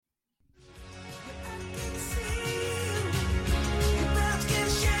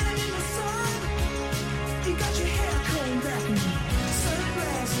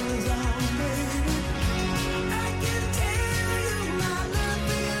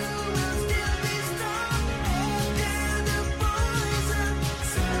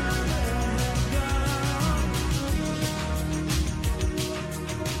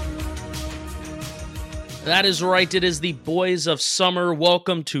That is right. It is the Boys of Summer.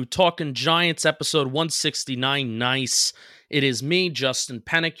 Welcome to Talkin' Giants, episode 169. Nice. It is me, Justin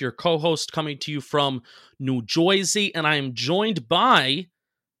Pennick, your co-host, coming to you from New Jersey, and I am joined by,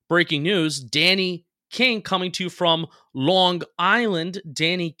 breaking news, Danny King, coming to you from Long Island.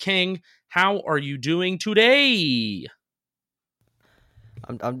 Danny King, how are you doing today?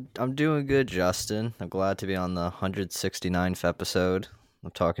 I'm doing good, Justin. I'm glad to be on the 169th episode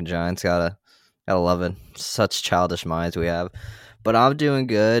of Talking Giants. Gotta love it. Such childish minds we have, but I'm doing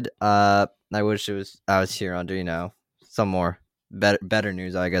good. I wish I was here under some more better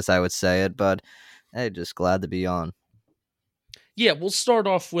news. I guess I would say it, but hey, just glad to be on. Yeah, we'll start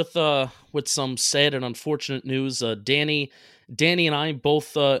off with some sad and unfortunate news. Danny and I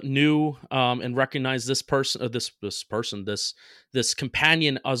both knew and recognized this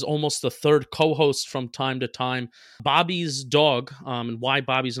companion as almost the third co-host from time to time. Bobby's dog, and why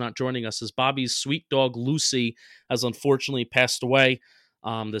Bobby's not joining us is Bobby's sweet dog Lucy has unfortunately passed away.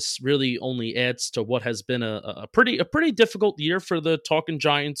 This really only adds to what has been a pretty difficult year for the Talkin'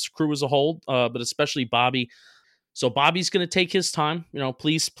 Giants crew as a whole, but especially Bobby. So Bobby's going to take his time.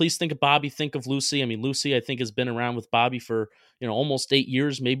 Please think of Bobby. Think of Lucy. I mean, Lucy, I think, has been around with Bobby for, almost 8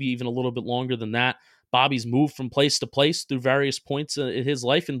 years, maybe even a little bit longer than that. Bobby's moved from place to place through various points in his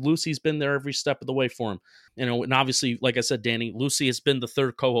life, and Lucy's been there every step of the way for him. And obviously, like I said, Danny, Lucy has been the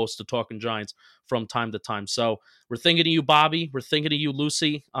third co-host of Talkin' Giants from time to time. So we're thinking of you, Bobby. We're thinking of you,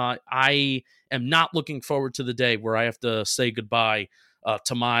 Lucy. I am not looking forward to the day where I have to say goodbye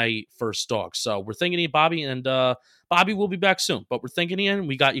to my first dog. So we're thinking of you, Bobby, and Bobby will be back soon, but we're thinking of you and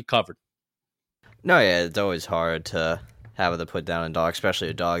we got you covered. No, yeah, it's always hard to have to put down a dog, especially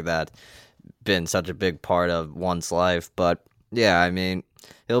a dog that's been such a big part of one's life. But yeah, I mean,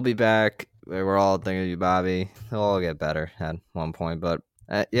 he'll be back. We're all thinking of you, Bobby. He'll all get better at one point. But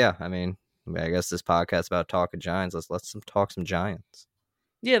yeah, I mean, I guess this podcast is about talking Giants. Let's talk some Giants.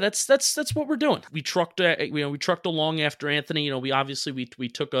 Yeah, that's what we're doing. We trucked along after Anthony. We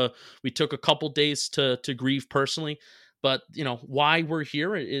took a couple days to grieve personally, but why we're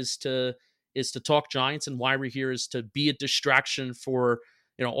here is to talk Giants, and why we're here is to be a distraction for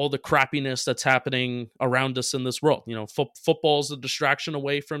all the crappiness that's happening around us in this world. Football's a distraction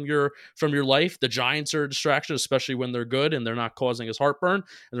away from your life. The Giants are a distraction, especially when they're good and they're not causing us heartburn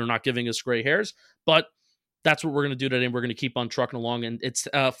and they're not giving us gray hairs. But that's what we're going to do today. We're going to keep on trucking along. And it's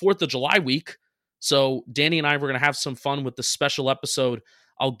 4th of July week. So Danny and I, we're going to have some fun with this special episode.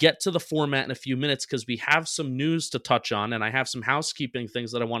 I'll get to the format in a few minutes because we have some news to touch on, and I have some housekeeping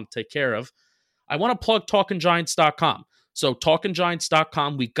things that I want to take care of. I want to plug talkingiants.com. So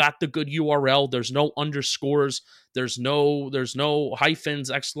talkingiants.com, we got the good URL. There's no underscores. There's no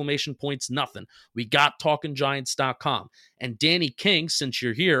hyphens, exclamation points, nothing. We got talkingiants.com. And Danny King, since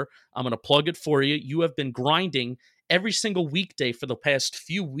you're here, I'm going to plug it for you. You have been grinding every single weekday for the past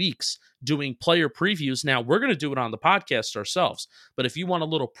few weeks doing player previews. Now, we're going to do it on the podcast ourselves. But if you want a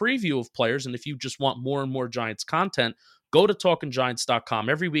little preview of players, and if you just want more and more Giants content, go to talkingiants.com.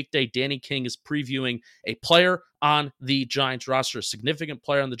 Every weekday, Danny King is previewing a player on the Giants roster, a significant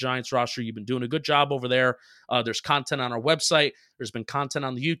player on the Giants roster. You've been doing a good job over there. There's content on our website. There's been content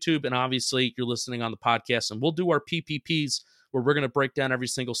on the YouTube, and obviously you're listening on the podcast. And we'll do our PPPs where we're going to break down every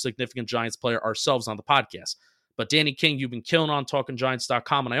single significant Giants player ourselves on the podcast. But Danny King, you've been killing on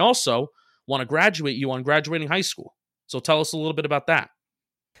talkingiants.com. And I also want to graduate you on graduating high school. So tell us a little bit about that.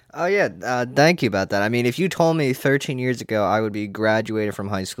 Oh, yeah. Thank you about that. I mean, if you told me 13 years ago I would be graduated from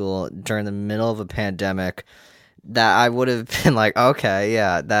high school during the middle of a pandemic, that I would have been like, okay,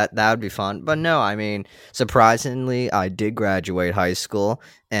 yeah, that would be fun. But no, I mean, surprisingly, I did graduate high school.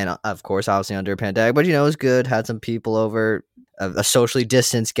 And of course, obviously under a pandemic. But, it was good. Had some people over, a socially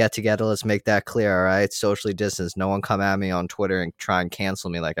distanced get-together. Let's make that clear, all right? Socially distanced. No one come at me on Twitter and try and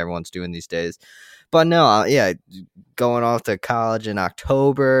cancel me like everyone's doing these days. But no, yeah, going off to college in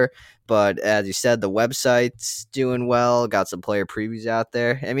October. But as you said, the website's doing well. Got some player previews out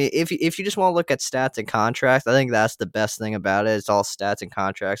there. I mean, if you just want to look at stats and contracts, I think that's the best thing about it. It's all stats and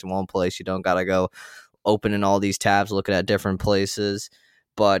contracts in one place. You don't got to go opening all these tabs, looking at different places.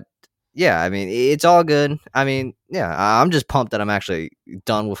 But yeah, I mean, it's all good. I mean, yeah, I'm just pumped that I'm actually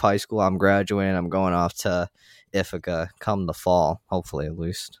done with high school. I'm graduating. I'm going off to Ithaca come the fall, hopefully at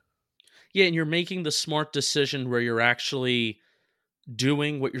least. Yeah, and you're making the smart decision where you're actually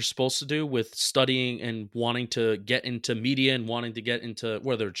doing what you're supposed to do with studying and wanting to get into media and wanting to get into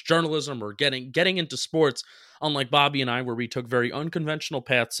whether it's journalism or getting into sports. Unlike Bobby and I, where we took very unconventional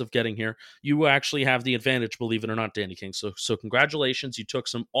paths of getting here, you actually have the advantage, believe it or not, Danny King. So congratulations. You took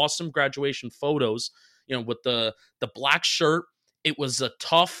some awesome graduation photos, with the black shirt. It was a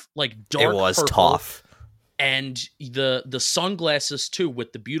tough, like dark. It was purple. tough. and the sunglasses too,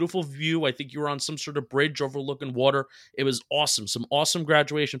 with the beautiful view. I think you were on some sort of bridge overlooking water. It was awesome. Some awesome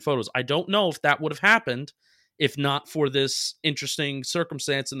graduation photos. I don't know if that would have happened if not for this interesting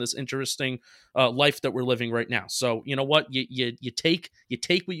circumstance and this interesting life that we're living right now. So you know what, you take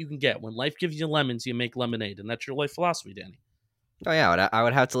what you can get. When life gives you lemons, you make lemonade, and that's your life philosophy, Danny. Oh yeah, I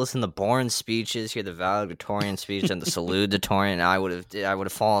would have to listen to boring speeches, hear the valedictorian speech and the salutatorian, and I would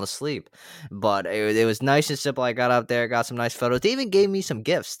have fallen asleep. But it was nice and simple. I got up there, got some nice photos. They even gave me some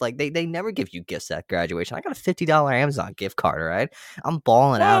gifts. Like they never give you gifts at graduation. I got a $50 Amazon gift card. All right, I'm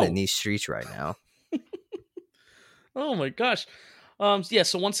balling out in Whoa. these streets right now. Oh my gosh. Yeah,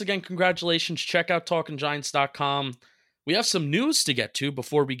 so once again, congratulations. Check out talkingiants.com. We have some news to get to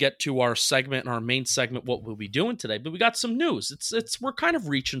before we get to our segment and our main segment, what we'll be doing today. But we got some news. We're kind of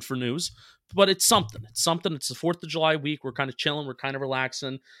reaching for news, but it's something. It's something. It's the 4th of July week. We're kind of chilling. We're kind of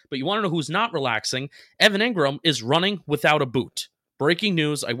relaxing. But you want to know who's not relaxing? Evan Engram is running without a boot. Breaking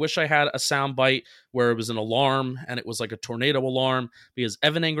news. I wish I had a sound bite where it was an alarm and it was like a tornado alarm, because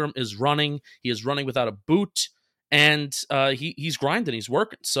Evan Engram is running. He is running without a boot. And he's grinding, he's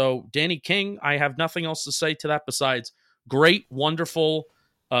working. So, Danny King, I have nothing else to say to that besides great, wonderful,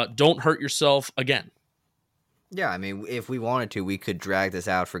 don't hurt yourself again. Yeah, I mean, if we wanted to, we could drag this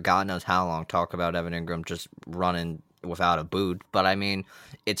out for God knows how long, talk about Evan Engram just running without a boot. But I mean,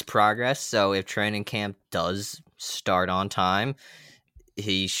 it's progress. So if training camp does start on time,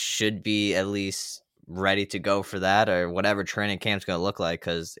 he should be at least ready to go for that, or whatever training camp's going to look like,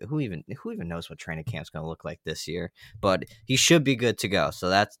 because who even knows what training camp's going to look like this year. But he should be good to go, so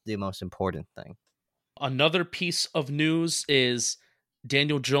that's the most important thing. Another piece of news is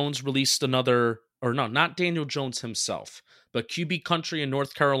Daniel Jones released another, or no, not Daniel Jones himself, but QB Country in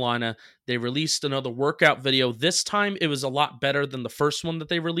North Carolina. They released another workout video. This time it was a lot better than the first one that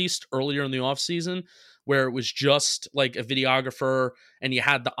they released earlier in the offseason, where it was just like a videographer and you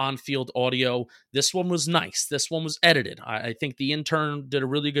had the on-field audio. This one was nice. This one was edited. I think the intern did a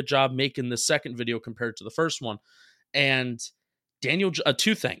really good job making the second video compared to the first one. And Daniel,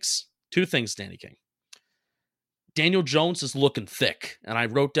 two things, Danny King. Daniel Jones is looking thick, and I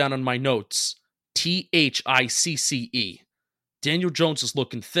wrote down in my notes, THICCE. Daniel Jones is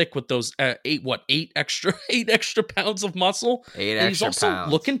looking thick with those eight extra pounds of muscle. And he's also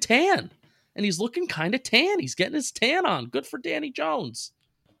looking tan. And he's looking kind of tan. He's getting his tan on. Good for Danny Jones.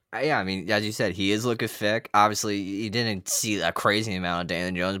 Yeah, I mean, as you said, he is looking thick. Obviously, you didn't see a crazy amount of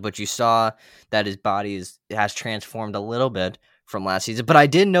Daniel Jones, but you saw that his body has transformed a little bit from last season. But I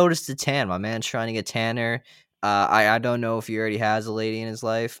did notice the tan. My man's trying to get tanner. I don't know if he already has a lady in his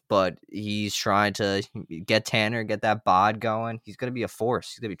life, but he's trying to get tanner, get that bod going. He's going to be a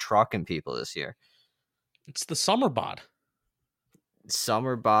force. He's going to be trucking people this year. It's the summer bod.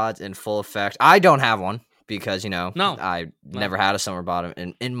 Summer bods in full effect. I don't have one because, No. I never had a summer bod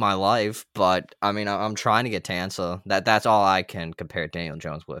in my life. But, I mean, I'm trying to get tan, so that's all I can compare Daniel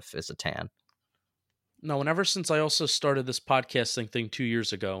Jones with is a tan. No, and ever since I also started this podcasting thing 2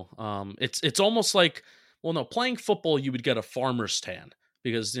 years ago, it's almost like, well, no, playing football, you would get a farmer's tan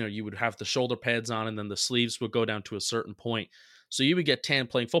because, you would have the shoulder pads on and then the sleeves would go down to a certain point. So you would get tan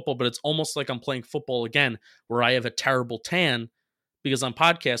playing football, but it's almost like I'm playing football again, where I have a terrible tan because I'm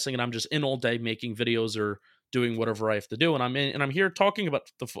podcasting and I'm just in all day making videos or doing whatever I have to do. And I'm here talking about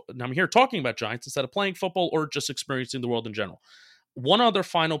Giants instead of playing football or just experiencing the world in general. One other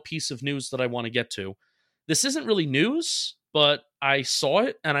final piece of news that I want to get to. This isn't really news, but I saw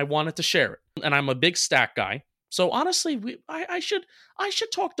it and I wanted to share it. And I'm a big stat guy. So honestly, I should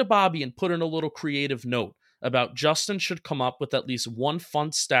talk to Bobby and put in a little creative note about Justin should come up with at least one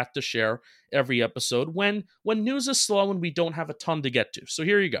fun stat to share every episode when news is slow and we don't have a ton to get to. So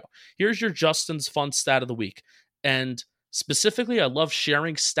here you go. Here's your Justin's fun stat of the week. And specifically, I love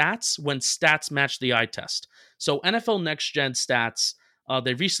sharing stats when stats match the eye test. So NFL Next Gen Stats,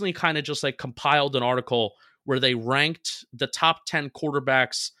 they recently kind of just like compiled an article where they ranked the top 10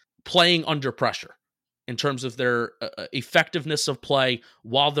 quarterbacks playing under pressure in terms of their effectiveness of play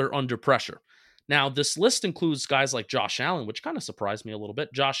while they're under pressure. Now, this list includes guys like Josh Allen, which kind of surprised me a little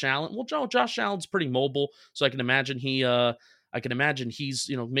bit. Josh Allen's pretty mobile, so I can imagine he's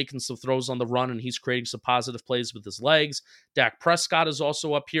making some throws on the run and he's creating some positive plays with his legs. Dak Prescott is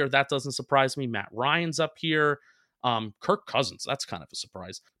also up here. That doesn't surprise me. Matt Ryan's up here. Kirk Cousins, that's kind of a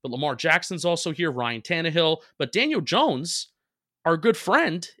surprise. But Lamar Jackson's also here. Ryan Tannehill. But Daniel Jones, our good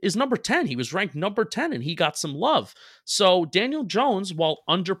friend, is number 10. He was ranked number 10 and he got some love. So Daniel Jones, while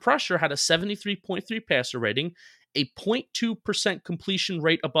under pressure, had a 73.3 passer rating, a 0.2% completion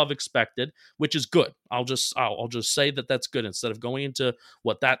rate above expected, which is good. I'll just say that that's good instead of going into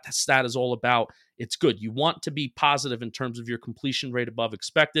what that stat is all about. it's good. You want to be positive in terms of your completion rate above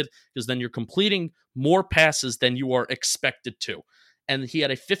expected, because then you're completing more passes than you are expected to. And he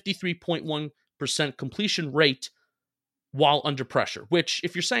had a 53.1% completion rate while under pressure, which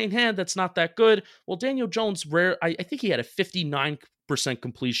if you're saying, hey, that's not that good. Well, Daniel Jones, I think he had a 59%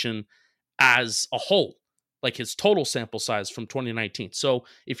 completion as a whole, like his total sample size from 2019. So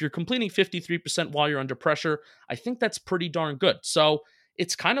if you're completing 53% while you're under pressure, I think that's pretty darn good. So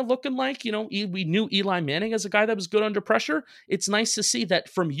it's kind of looking like, we knew Eli Manning as a guy that was good under pressure. It's nice to see that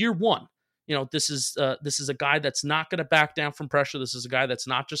from year one. This is a guy that's not going to back down from pressure. This is a guy that's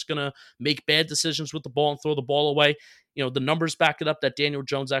not just going to make bad decisions with the ball and throw the ball away. The numbers back it up that Daniel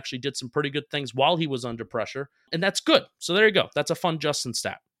Jones actually did some pretty good things while he was under pressure, and that's good. So there you go. That's a fun Justin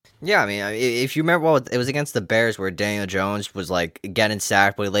stat. Yeah, I mean, if you remember, it was against the Bears where Daniel Jones was like getting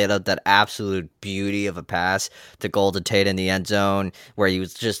sacked, but he laid out that absolute beauty of a pass to Golden Tate in the end zone, where he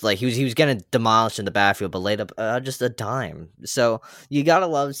was just like he was getting demolished in the backfield, but laid up just a dime. So you gotta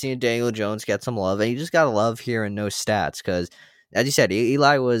love seeing Daniel Jones get some love, and you just gotta love hearing those stats because, as you said,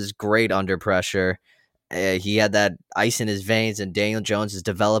 Eli was great under pressure. He had that ice in his veins, and Daniel Jones is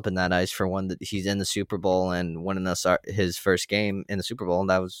developing that ice for when he's in the Super Bowl and winning his first game in the Super Bowl.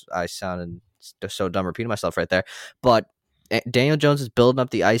 And I sounded so dumb repeating myself right there. But Daniel Jones is building up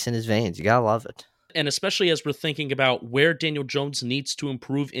the ice in his veins. You gotta love it. And especially as we're thinking about where Daniel Jones needs to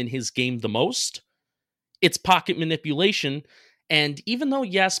improve in his game the most, it's pocket manipulation. And even though,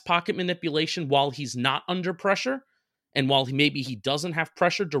 yes, pocket manipulation, while he's not under pressure, and while maybe he doesn't have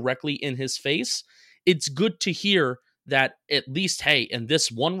pressure directly in his face, it's good to hear that at least, hey, in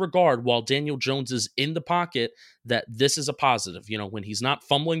this one regard, while Daniel Jones is in the pocket, that this is a positive. When he's not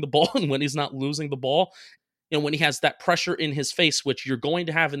fumbling the ball and when he's not losing the ball, when he has that pressure in his face, which you're going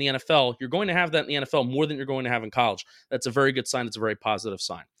to have in the NFL, you're going to have that in the NFL more than you're going to have in college. That's a very good sign. It's a very positive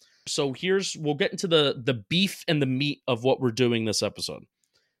sign. So we'll get into the beef and the meat of what we're doing this episode.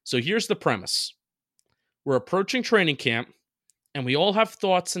 So here's the premise. We're approaching training camp, and we all have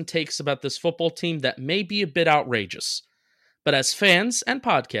thoughts and takes about this football team that may be a bit outrageous. But as fans and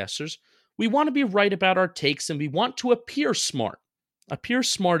podcasters, we want to be right about our takes, and we want to appear smart. Appear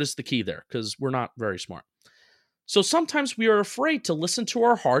smart is the key there, because we're not very smart. So sometimes we are afraid to listen to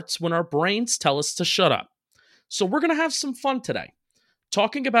our hearts when our brains tell us to shut up. So we're going to have some fun today,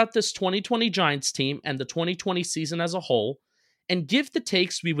 talking about this 2020 Giants team and the 2020 season as a whole, and give the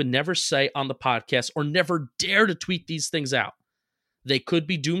takes we would never say on the podcast or never dare to tweet these things out. They could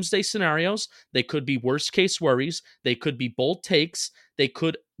be doomsday scenarios. They could be worst case worries. They could be bold takes. They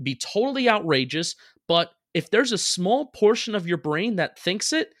could be totally outrageous. But if there's a small portion of your brain that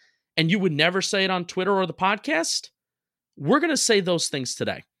thinks it and you would never say it on Twitter or the podcast, we're going to say those things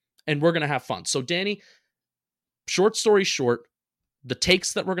today and we're going to have fun. So Danny, short story short, the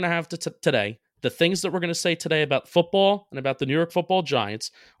takes that we're going to have today, the things that we're going to say today about football and about the New York Football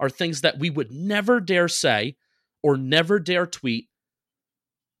Giants are things that we would never dare say or never dare tweet,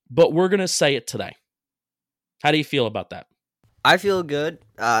 but we're going to say it today. How do you feel about that? I feel good.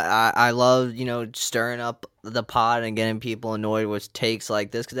 I love, stirring up the pot and getting people annoyed with takes like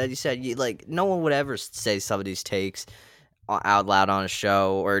this. Because as you said, no one would ever say some of these takes out loud on a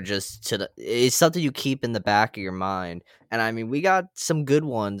show or just it's something you keep in the back of your mind. And I mean, we got some good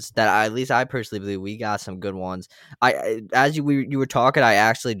ones at least I personally believe we got some good ones. As you were talking, I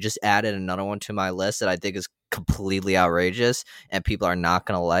actually just added another one to my list that I think is completely outrageous and people are not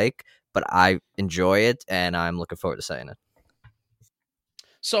going to like, but I enjoy it and I'm looking forward to saying it.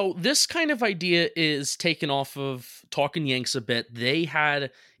 So this kind of idea is taken off of Talkin' Yanks a bit. They had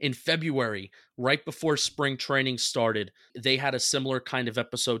in February, right before spring training started, they had a similar kind of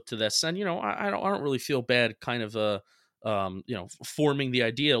episode to this. And, I don't really feel bad kind of, forming the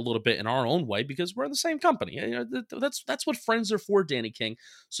idea a little bit in our own way because we're in the same company. That's what friends are for, Danny King.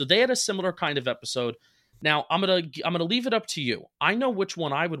 So they had a similar kind of episode. Now I'm gonna leave it up to you. I know which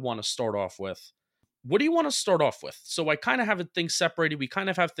one I would want to start off with. What do you want to start off with? So I kind of have things separated. We kind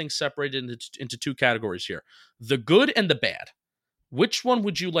of have things separated into two categories here. The good and the bad. Which one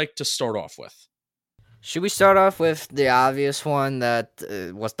would you like to start off with? Should we start off with the obvious one that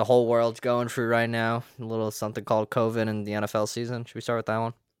what the whole world's going through right now? A little something called COVID in the NFL season. Should we start with that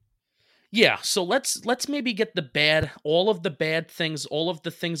one? Yeah, so let's maybe get the bad, all of the bad things, all of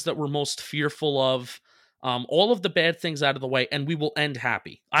the things that we're most fearful of, all of the bad things out of the way, and we will end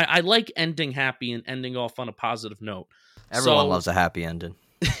happy. I like ending happy and ending off on a positive note. Everyone loves a happy ending.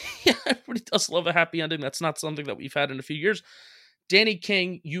 Yeah, everybody does love a happy ending. That's not something that we've had in a few years. Danny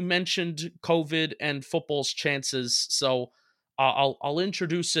King, you mentioned COVID and football's chances, so I'll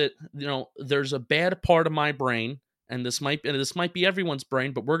introduce it. There's a bad part of my brain, and this might be everyone's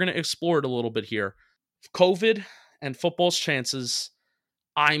brain, but we're going to explore it a little bit here. COVID and football's chances,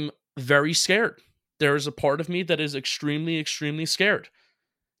 I'm very scared. There is a part of me that is extremely, extremely scared.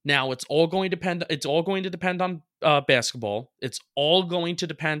 Now it's all going to depend. It's all going to depend on basketball. It's all going to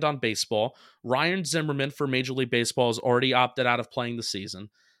depend on baseball. Ryan Zimmerman for Major League Baseball has already opted out of playing the season.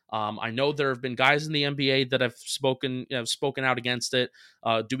 I know there have been guys in the NBA that have spoken out against it.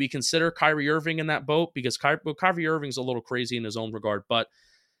 Do we consider Kyrie Irving in that boat? Because Kyrie Irving's a little crazy in his own regard, but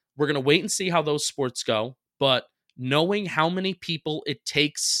we're going to wait and see how those sports go. But knowing how many people it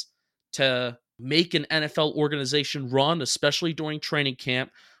takes to make an NFL organization run, especially during training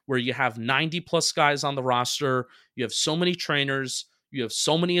camp, where you have 90 plus guys on the roster, you have so many trainers, you have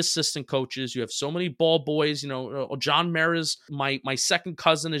so many assistant coaches, you have so many ball boys. John Mara's my second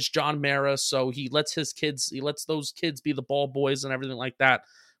cousin is John Mara, so he lets those kids be the ball boys and everything like that,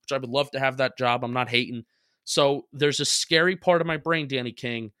 which I would love to have that job. I'm not hating. So there's a scary part of my brain, Danny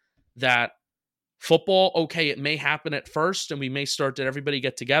King, that football, okay, it may happen at first and we may start to everybody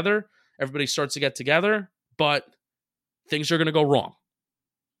starts to get together, but things are going to go wrong.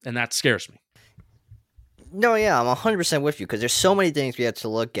 And that scares me. No, yeah, I'm 100% with you because there's so many things we have to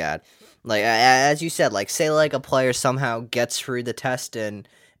look at. Like as you said, like say like a player somehow gets through the test and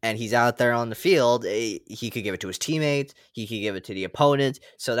he's out there on the field, he could give it to his teammates, he could give it to the opponent.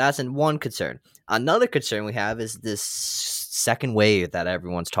 So that's one concern. Another concern we have is this second wave that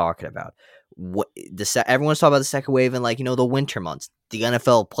everyone's talking about. Everyone's talking about the second wave in the winter months. The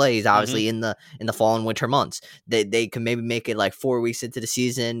NFL plays obviously in the fall and winter months. They can maybe make it like 4 weeks into the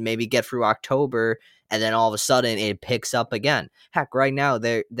season, maybe get through October, and then all of a sudden it picks up again. Heck, right now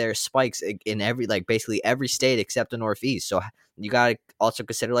there's spikes in basically every state except the Northeast. So you got to also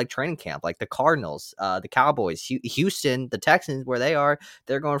consider like training camp, like the Cardinals, the Cowboys, Houston, the Texans, where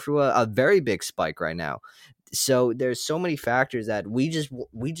they're going through a very big spike right now. So there's so many factors that we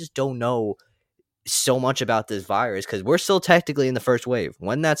just don't know so much about this virus because we're still technically in the first wave.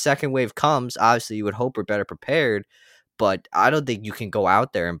 When that second wave comes, obviously you would hope we're better prepared, but I don't think you can go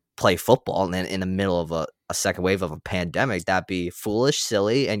out there and play football and then in the middle of a second wave of a pandemic. That'd be foolish,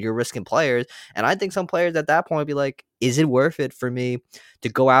 silly, and you're risking players. And I think some players at that point would be like, is it worth it for me to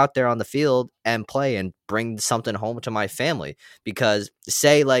go out there on the field and play and bring something home to my family? Because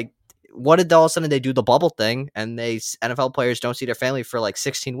say like, what if all of a sudden they do the bubble thing and NFL players don't see their family for like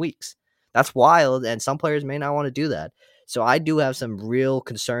 16 weeks? That's wild, and some players may not want to do that. So I do have some real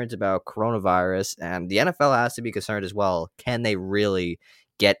concerns about coronavirus, and the NFL has to be concerned as well. Can they really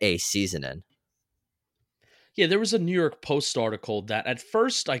get a season in? Yeah, there was a New York Post article that at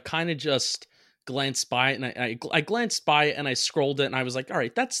first I kind of just glanced by it, and I glanced by it and I scrolled it and I was like, all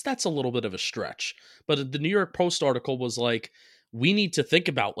right, that's a little bit of a stretch. But the New York Post article was like, we need to think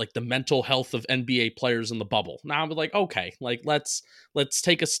about like the mental health of NBA players in the bubble. Now I'm like, okay, like let's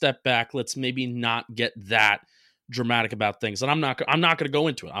take a step back. Let's maybe not get that dramatic about things. And I'm not going to go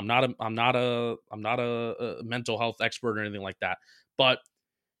into it. I'm not a mental health expert or anything like that. But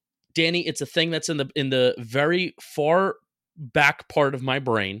Danny, it's a thing that's in the very far back part of my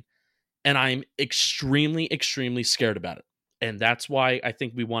brain, and I'm extremely, extremely scared about it. And that's why I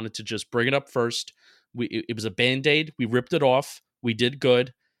think we wanted to just bring it up first. It was a Band-Aid. We ripped it off. We did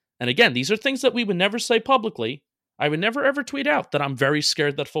good. And again, these are things that we would never say publicly. I would never, ever tweet out that I'm very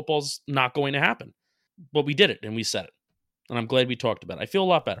scared that football's not going to happen. But we did it, and we said it. And I'm glad we talked about it. I feel a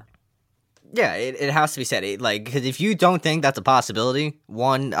lot better. Yeah, it has to be said. Because if you don't think that's a possibility,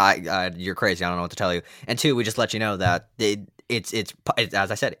 one, you're crazy. I don't know what to tell you. And two, we just let you know that it's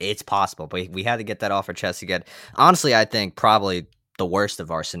as I said, it's possible. But we had to get that off our chest to get. Honestly, I think probably the worst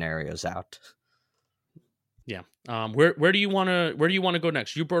of our scenarios out. Yeah. Where do you want to go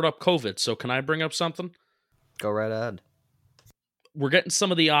next? You brought up COVID, so can I bring up something? Go right ahead. We're getting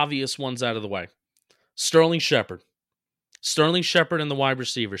some of the obvious ones out of the way. Sterling Shepard and the wide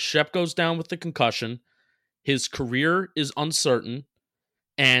receiver. Shep goes down with the concussion. His career is uncertain,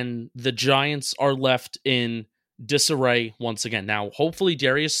 and the Giants are left in disarray once again. Now, hopefully,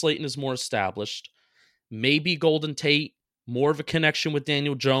 Darius Slayton is more established. Maybe Golden Tate, more of a connection with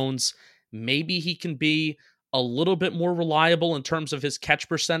Daniel Jones. Maybe he can be a little bit more reliable in terms of his catch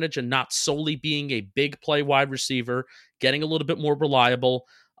percentage and not solely being a big play wide receiver, getting a little bit more reliable.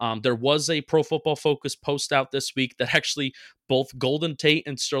 There was a Pro Football Focus post out this week that actually both Golden Tate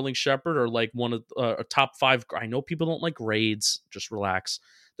and Sterling Shepard are like one of a top 5. I know people don't like grades. Just relax.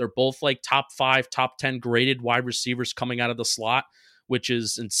 They're both like top 5, top 10 graded wide receivers coming out of the slot, which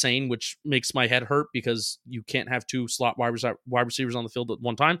is insane, which makes my head hurt because you can't have 2 slot wide receivers on the field at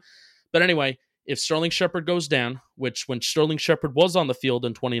one time. But anyway, if Sterling Shepard goes down, which when Sterling Shepard was on the field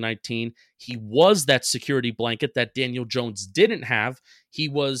in 2019, he was that security blanket that Daniel Jones didn't have. He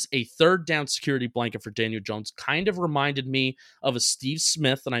was a third down security blanket for Daniel Jones. Kind of reminded me of a Steve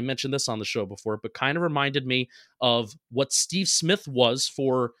Smith, and I mentioned this on the show before, but kind of reminded me of what Steve Smith was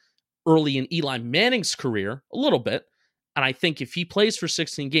for early in Eli Manning's career, a little bit. And I think if he plays for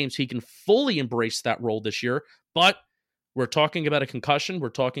 16 games, he can fully embrace that role this year. But we're talking about a concussion. We're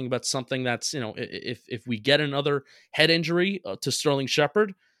talking about something that's, if we get another head injury to Sterling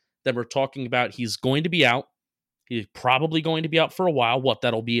Shepard, then we're talking about he's going to be out. He's probably going to be out for a while. What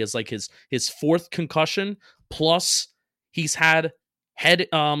that'll be is like his fourth concussion, plus he's had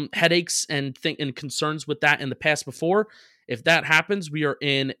headaches and concerns with that in the past before. If that happens, we are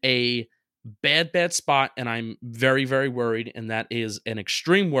in a bad spot, and I'm very, very worried, and that is an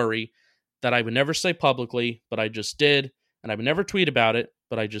extreme worry that I would never say publicly, but I just did, and I would never tweet about it,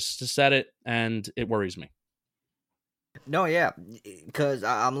 but I just said it, and it worries me. No, yeah, because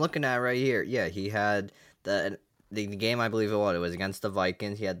I'm looking at it right here. Yeah, he had the game, I believe it was against the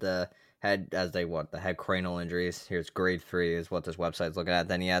Vikings. He had the head cranial injuries. Here's grade 3 is what this website's looking at.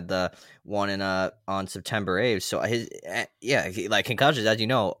 Then he had the one on September 8th. So like concussions, as you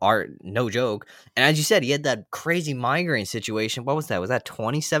know, are no joke. And as you said, he had that crazy migraine situation. What was that? Was that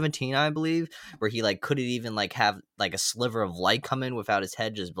 2017, I believe, where he like couldn't even like have like a sliver of light come in without his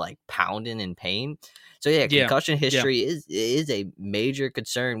head just like pounding in pain. So yeah, concussion history is a major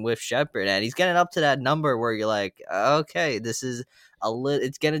concern with Shepard, and he's getting up to that number where you're like, okay, this is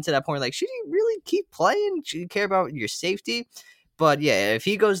it's getting to that point like, should you really keep playing? Should you care about your safety? But yeah, if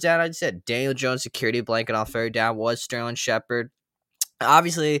he goes down, I said Daniel Jones security blanket on third down was Sterling Shepard.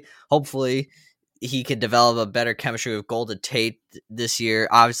 Obviously, hopefully, he could develop a better chemistry with Golden Tate this year.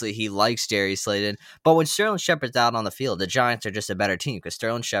 Obviously, he likes Darius Slayton. But when Sterling Shepard's out on the field, the Giants are just a better team because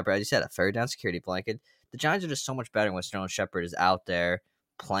Sterling Shepard, as you said, a third down security blanket. The Giants are just so much better when Sterling Shepard is out there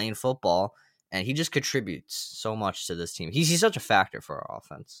playing football, and he just contributes so much to this team. He's such a factor for our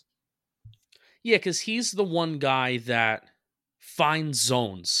offense. Yeah, because he's the one guy that finds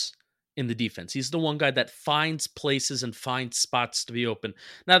zones in the defense. He's the one guy that finds places and finds spots to be open.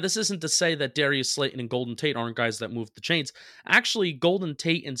 Now, this isn't to say that Darius Slayton and Golden Tate aren't guys that move the chains. Actually, Golden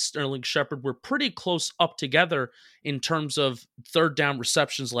Tate and Sterling Shepard were pretty close up together in terms of third down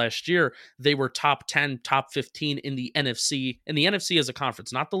receptions last year. They were top 10, top 15 in the NFC. In the NFC as a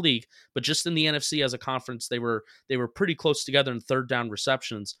conference, not the league, but just in the NFC as a conference, they were pretty close together in third down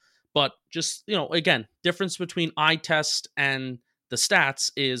receptions. But just, again, difference between eye test and the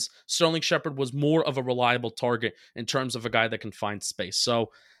stats is Sterling Shepard was more of a reliable target in terms of a guy that can find space.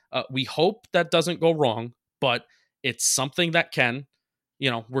 So we hope that doesn't go wrong, but it's something that can.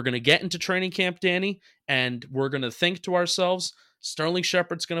 We're going to get into training camp, Danny, and we're going to think to ourselves, Sterling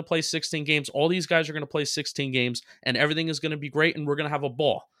Shepard's going to play 16 games. All these guys are going to play 16 games, and everything is going to be great, and we're going to have a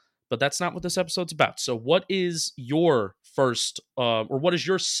ball. But that's not what this episode's about. So what is your first, or what is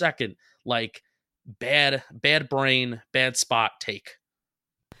your second, like, bad brain, bad spot take?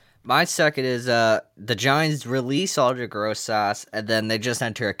 My second is the Giants release Aldrick Rosas, and then they just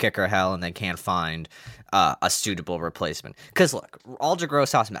enter a kicker hell and they can't find a suitable replacement. Because look, Aldrick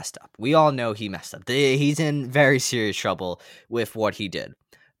Rosas messed up. We all know he messed up. He's in very serious trouble with what he did.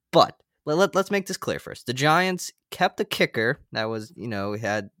 But let's make this clear first. The Giants kept the kicker that was,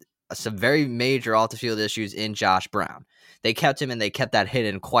 had some very major off-the-field issues in Josh Brown. They kept him, and they kept that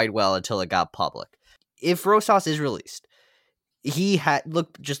hidden quite well until it got public. If Rosas is released,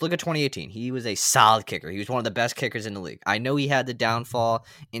 just look at 2018. He was a solid kicker. He was one of the best kickers in the league. I know he had the downfall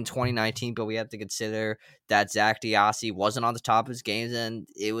in 2019, but we have to consider that Zach Diassi wasn't on the top of his games, and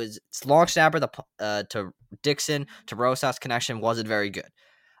it was long snapper to Dixon to Rosas connection wasn't very good.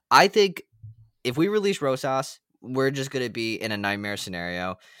 I think if we release Rosas, we're just going to be in a nightmare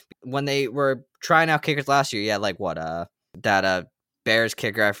scenario. When they were trying out kickers last year, that Bears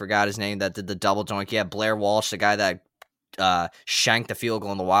kicker, I forgot his name, that did the double doink. Yeah, Blair Walsh, the guy that shanked the field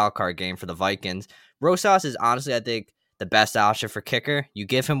goal in the wild card game for the Vikings. Rosas is honestly, I think, the best option for kicker. You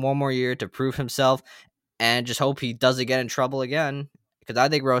give him one more year to prove himself and just hope he doesn't get in trouble again, because I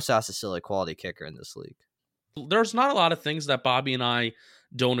think Rosas is still a quality kicker in this league. There's not a lot of things that Bobby and I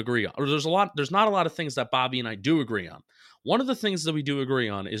don't agree on. Or there's not a lot of things that Bobby and I do agree on. One of the things that we do agree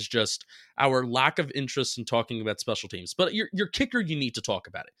on is just our lack of interest in talking about special teams. But your kicker, you need to talk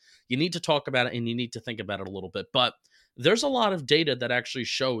about it. You need to talk about it, and you need to think about it a little bit. But there's a lot of data that actually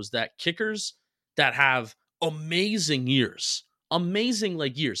shows that kickers that have amazing years,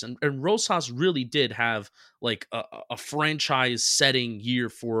 and Rosas really did have like a franchise setting year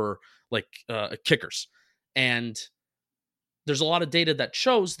for like kickers. And there's a lot of data that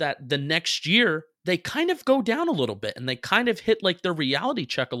shows that the next year they kind of go down a little bit and they kind of hit like their reality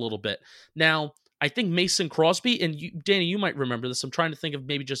check a little bit. Now, I think Mason Crosby, and you, Danny, you might remember this. I'm trying to think of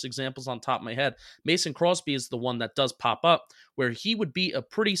maybe just examples on top of my head. Mason Crosby is the one that does pop up where he would be a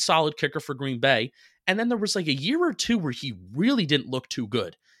pretty solid kicker for Green Bay. And then there was like a year or two where he really didn't look too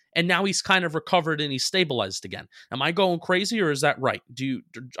good. And now he's kind of recovered and he's stabilized again. Am I going crazy or is that right?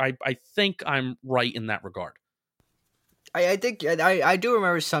 I think I'm right in that regard. I think I do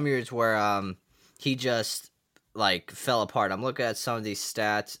remember some years where he just like fell apart. I'm looking at some of these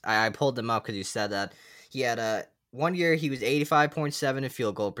stats. I pulled them up because you said that he had a 1 year he was 85.7 in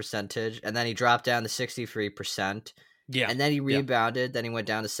field goal percentage, and then he dropped down to 63%. Yeah. And then he Yeah. rebounded, then he went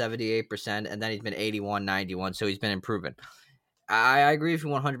down to 78%, and then he's been 81, 91, so he's been improving. I agree with you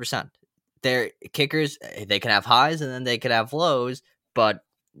 100%. They're kickers, they can have highs and then they can have lows, but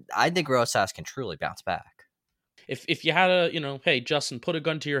I think Rosas can truly bounce back. If you had a, hey, Justin, put a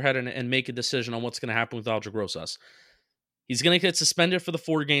gun to your head and make a decision on what's going to happen with Aldrich Rosas. He's going to get suspended for the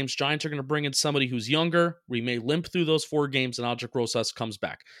 4 games. Giants are going to bring in somebody who's younger. We may limp through those 4 games and Aldrich Rosas comes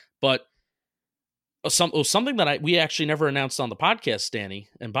back. But something that we actually never announced on the podcast, Danny,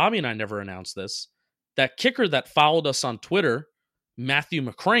 and Bobby and I never announced this. That kicker that followed us on Twitter, Matthew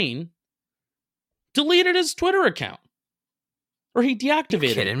McCrane, deleted his Twitter account. Or he deactivated. Are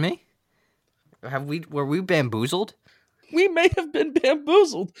you kidding me? Were we bamboozled? We may have been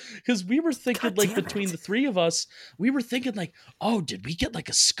bamboozled because we were thinking between the 3 of us, we were thinking like, oh, did we get like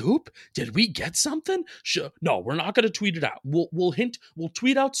a scoop? Did we get something? Sure. No, we're not going to tweet it out. We'll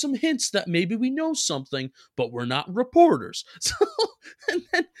tweet out some hints that maybe we know something, but we're not reporters. So,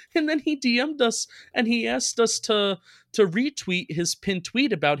 and then he DM'd us and he asked us to retweet his pinned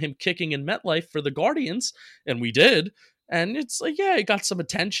tweet about him kicking in MetLife for the Guardians, and we did. And it's like, yeah, he got some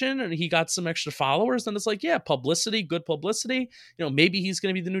attention and he got some extra followers. And it's like, yeah, publicity, good publicity. Maybe he's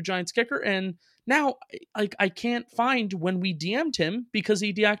going to be the new Giants kicker. And now I can't find when we DM'd him because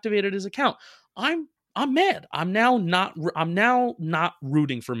he deactivated his account. I'm mad. I'm now not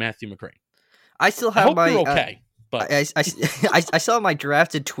rooting for Matthew McCrane. I still have you're okay. But I saw my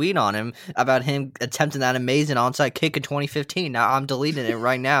drafted tweet on him about him attempting that amazing onside kick in 2015. Now I'm deleting it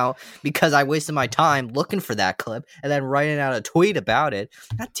right now because I wasted my time looking for that clip and then writing out a tweet about it.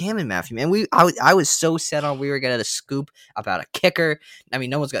 God damn it, Matthew, man. I was so set on we were getting a scoop about a kicker. I mean,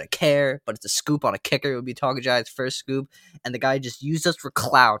 no one's gonna care, but it's a scoop on a kicker. It would be Talking Giants' first scoop, and the guy just used us for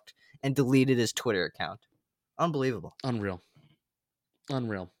clout and deleted his Twitter account. Unbelievable. Unreal.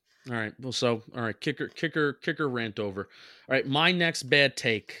 All right. Well, all right, kicker rant over. All right, my next bad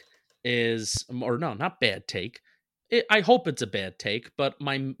take is, or no, not bad take. I hope it's a bad take, but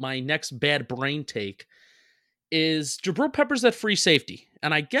my next bad brain take is Jabril Peppers at free safety.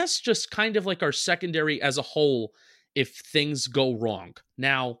 And I guess just kind of like our secondary as a whole if things go wrong.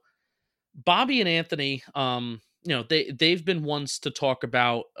 Now, Bobby and Anthony, they've been ones to talk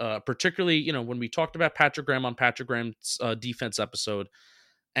about, particularly, when we talked about Patrick Graham on Patrick Graham's defense episode.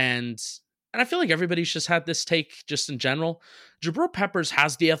 And I feel like everybody's just had this take just in general. Jabril Peppers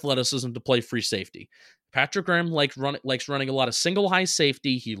has the athleticism to play free safety. Patrick Graham likes running a lot of single high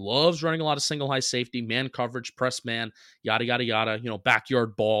safety. He loves running a lot of single high safety, man coverage, press man, yada, yada, yada,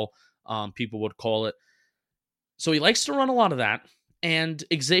 backyard ball, people would call it. So he likes to run a lot of that. And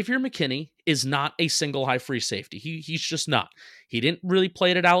Xavier McKinney is not a single high free safety. He's just not. He didn't really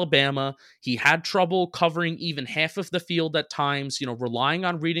play it at Alabama. He had trouble covering even half of the field at times, relying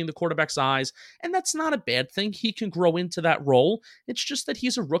on reading the quarterback's eyes. And that's not a bad thing. He can grow into that role. It's just that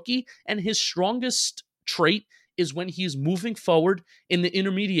he's a rookie, and his strongest trait is when he's moving forward in the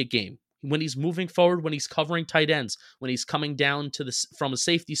intermediate game. When he's moving forward, when he's covering tight ends, when he's coming down from a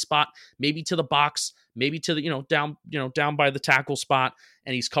safety spot, maybe to the box, maybe to the down by the tackle spot,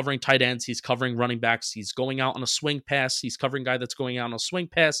 and he's covering tight ends, he's covering running backs, he's going out on a swing pass, he's covering a guy that's going out on a swing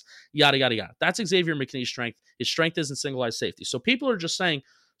pass, yada yada yada. That's Xavier McKinney's strength. His strength isn't single high safety. So people are just saying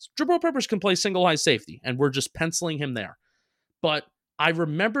Jabril Peppers can play single high safety, and we're just penciling him there. But I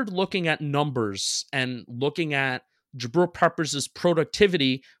remembered looking at numbers and looking at Jabril Peppers'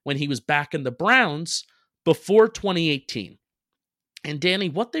 productivity when he was back in the Browns before 2018. And Danny,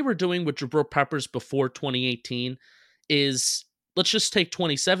 what they were doing with Jabril Peppers before 2018 is, let's just take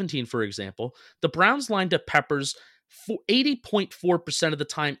 2017, for example. The Browns lined up Peppers for 80.4% of the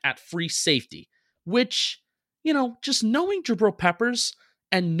time at free safety, which, just knowing Jabril Peppers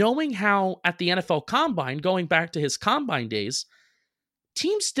and knowing how at the NFL Combine, going back to his Combine days,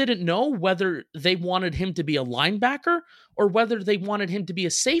 teams didn't know whether they wanted him to be a linebacker or whether they wanted him to be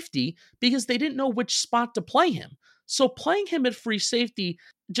a safety because they didn't know which spot to play him. So playing him at free safety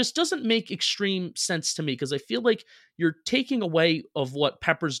just doesn't make extreme sense to me because I feel like you're taking away of what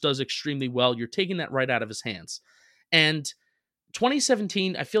Peppers does extremely well. You're taking that right out of his hands. And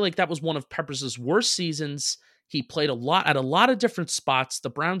 2017, I feel like that was one of Peppers' worst seasons. He played a lot at a lot of different spots. The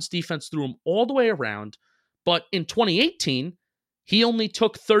Browns defense threw him all the way around. But in 2018, he only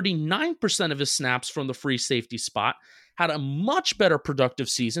took 39% of his snaps from the free safety spot, had a much better productive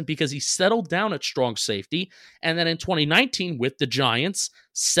season because he settled down at strong safety. And then in 2019, with the Giants,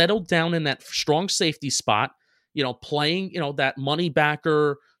 settled down in that strong safety spot, playing, that money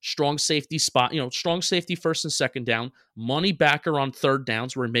backer, strong safety spot, strong safety first and second down, money backer on third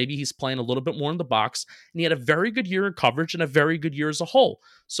downs where maybe he's playing a little bit more in the box. And he had a very good year in coverage and a very good year as a whole.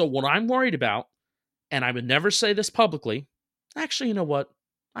 So what I'm worried about, and I would never say this publicly, actually, you know what?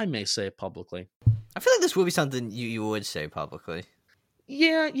 I may say it publicly. I feel like this would be something you would say publicly.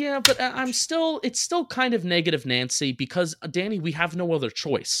 Yeah, but it's still kind of negative Nancy because, Danny, we have no other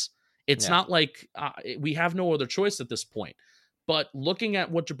choice. It's not like we have no other choice at this point. But looking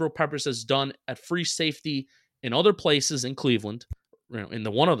at what Jabril Peppers has done at free safety in other places in Cleveland, in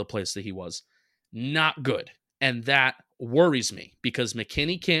the one other place that he was, not good. And that worries me because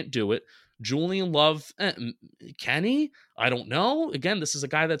McKinney can't do it. Julian Love, can he? I don't know. Again, this is a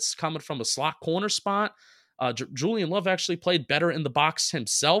guy that's coming from a slot corner spot. Julian Love actually played better in the box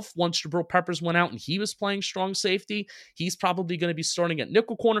himself once Jabril Peppers went out and he was playing strong safety. He's probably going to be starting at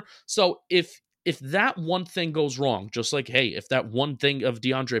nickel corner. So if that one thing goes wrong, just like, hey, if that one thing of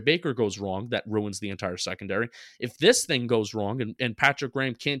DeAndre Baker goes wrong, that ruins the entire secondary. If this thing goes wrong and Patrick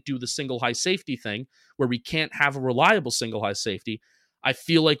Graham can't do the single high safety thing where we can't have a reliable single high safety, I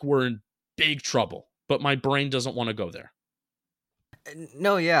feel like we're in big trouble. But my brain doesn't want to go there.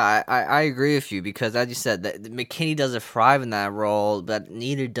 No, yeah, I agree with you because, as you said, that McKinney doesn't thrive in that role, but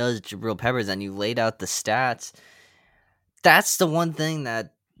neither does Jabril Peppers, and you laid out the stats. That's the one thing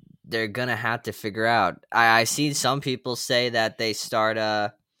that they're going to have to figure out. I see some people say that they start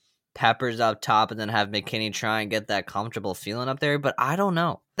Peppers up top and then have McKinney try and get that comfortable feeling up there, but I don't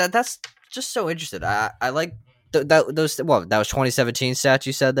know. That's just so interesting. I like that was 2017 stats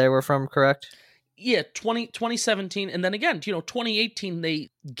you said they were from, correct? Yeah, 2017. And then again, 2018, they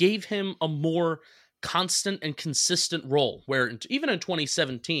gave him a more constant and consistent role where even in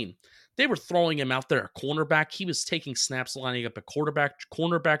 2017, they were throwing him out there at cornerback. He was taking snaps lining up at cornerback,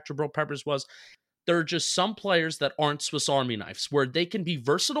 Jabril Peppers was. There are just some players that aren't Swiss Army knives where they can be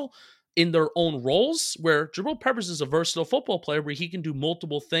versatile in their own roles, where Jabril Peppers is a versatile football player where he can do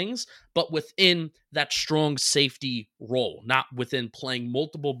multiple things, but within that strong safety role, not within playing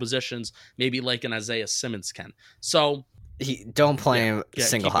multiple positions, maybe like an Isaiah Simmons can. So don't play him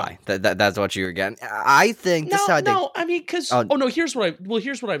single high. That's what you were getting. I think this side. No, I mean, because here's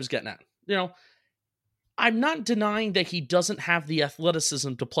what I was getting at. I'm not denying that he doesn't have the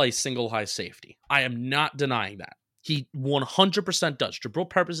athleticism to play single high safety. I am not denying that. He 100% does. Jabril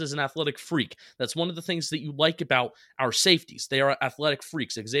Peppers is an athletic freak. That's one of the things that you like about our safeties. They are athletic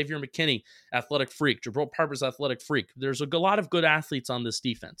freaks. Xavier McKinney, athletic freak. Jabril Peppers, athletic freak. There's a lot of good athletes on this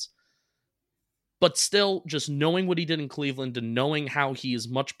defense. But still, just knowing what he did in Cleveland and knowing how he is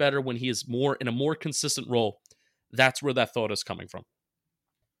much better when he is more in a more consistent role, that's where that thought is coming from.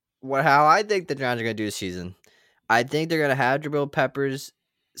 How I think the Giants are going to do this season, I think they're going to have Jabril Peppers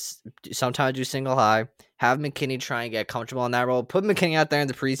sometimes do single high, have McKinney try and get comfortable in that role, put McKinney out there in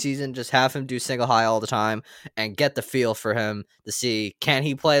the preseason, just have him do single high all the time and get the feel for him to see, can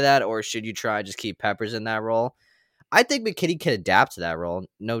he play that or should you try just keep Peppers in that role? I think McKinney can adapt to that role,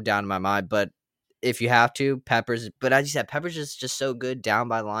 no doubt in my mind, but if you have to, Peppers, but as you said, Peppers is just so good down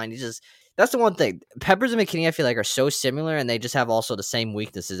by the line. That's the one thing. Peppers and McKinney, I feel like, are so similar, and they just have also the same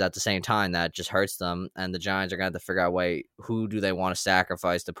weaknesses at the same time that just hurts them. And the Giants are going to have to figure out who do they want to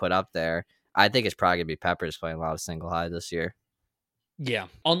sacrifice to put up there. I think it's probably going to be Peppers playing a lot of single high this year. Yeah,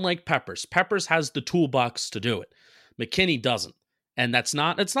 unlike Peppers. Peppers has the toolbox to do it. McKinney doesn't. And it's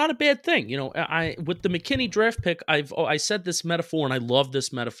not a bad thing. With the McKinney draft pick, I said this metaphor, and I love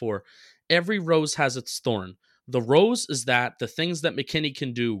this metaphor. Every rose has its thorn. The rose is that the things that McKinney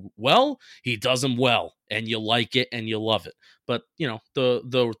can do well, he does them well, and you like it and you love it. But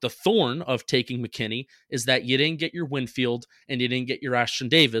the thorn of taking McKinney is that you didn't get your Winfield and you didn't get your Ashton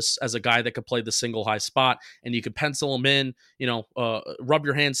Davis as a guy that could play the single high spot, and you could pencil him in, rub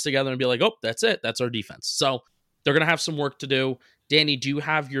your hands together and be like, oh, that's it, that's our defense. So they're gonna have some work to do. Danny, do you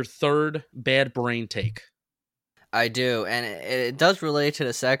have your third bad brain take? I do, and it does relate to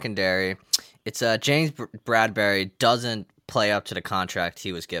the secondary. It's James Bradbury doesn't play up to the contract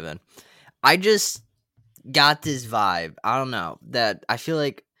he was given. I just got this vibe. I don't know, that I feel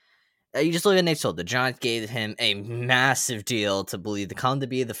like You just look at Nate Solder. The Giants gave him a massive deal to come to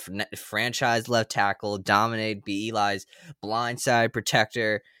be the franchise left tackle, dominate, be Eli's blindside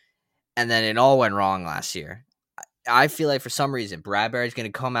protector, and then it all went wrong last year. I feel like for some reason Bradbury's going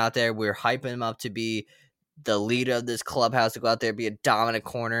to come out there. We're hyping him up to be the leader of this clubhouse, to go out there, be a dominant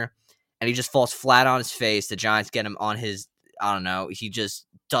corner, and he just falls flat on his face. The Giants get him on his, I don't know, he just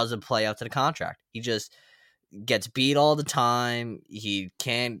doesn't play up to the contract. He just gets beat all the time. He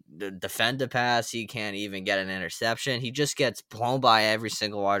can't defend a pass. He can't even get an interception. He just gets blown by every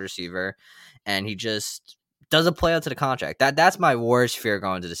single wide receiver, and he just doesn't play up to the contract. That's my worst fear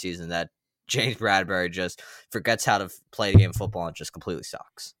going into the season, that James Bradbury just forgets how to play the game of football and just completely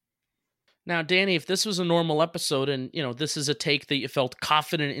sucks. Now, Danny, if this was a normal episode and, this is a take that you felt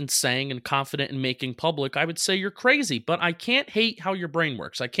confident in saying and confident in making public, I would say you're crazy. But I can't hate how your brain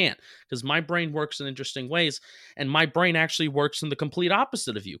works. I can't, because my brain works in interesting ways, and my brain actually works in the complete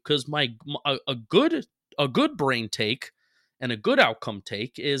opposite of you. Because a good brain take and a good outcome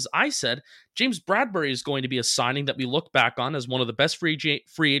take is, I said James Bradbury is going to be a signing that we look back on as one of the best free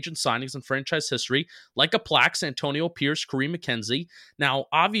agent signings in franchise history, like a Plax, Antonio Pierce, Kareem McKenzie. Now,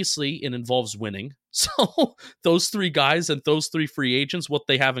 obviously, it involves winning. So those three guys and those three free agents, what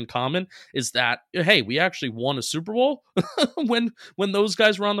they have in common is that, hey, we actually won a Super Bowl when those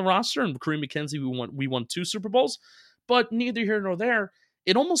guys were on the roster, and Kareem McKenzie, we won 2 Super Bowls. But neither here nor there.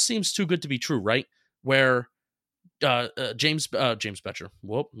 It almost seems too good to be true, right? Where James Betcher.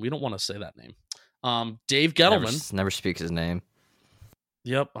 Whoop, we don't want to say that name. Dave Gettleman. Never speaks his name.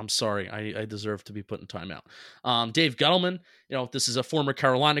 Yep, I'm sorry. I deserve to be put in timeout. Dave Gettleman, this is a former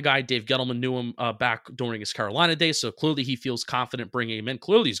Carolina guy. Dave Gettleman knew him back during his Carolina days, so clearly he feels confident bringing him in.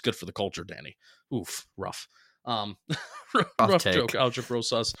 Clearly he's good for the culture, Danny. Oof, rough. Rough take. Joke. Algic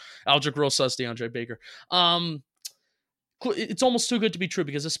Rosas, DeAndre Baker. It's almost too good to be true,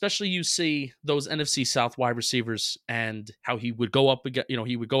 because especially you see those NFC South wide receivers and how he would go up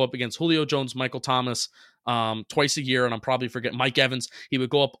against Julio Jones, Michael Thomas twice a year, and I'm probably forgetting Mike Evans. He would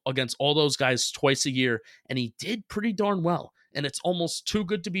go up against all those guys twice a year, and he did pretty darn well. And it's almost too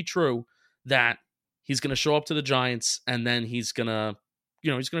good to be true that he's going to show up to the Giants, and then he's going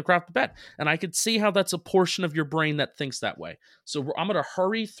to craft the bet. And I could see how that's a portion of your brain that thinks that way. So I'm going to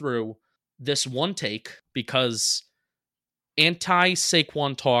hurry through this one take, because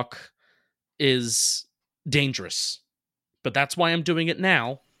anti-Saquon talk is dangerous. But that's why I'm doing it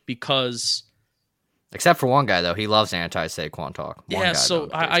now, because... Except for one guy, though. He loves anti-Saquon talk.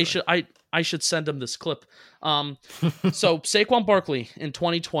 I should send him this clip. So Saquon Barkley in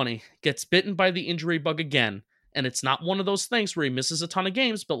 2020 gets bitten by the injury bug again, and it's not one of those things where he misses a ton of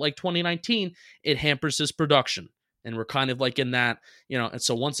games, but like 2019, it hampers his production. And we're kind of like in that, and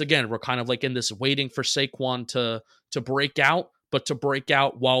so once again, we're kind of like in this waiting for Saquon to break out, but to break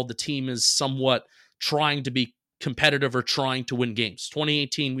out while the team is somewhat trying to be competitive or trying to win games.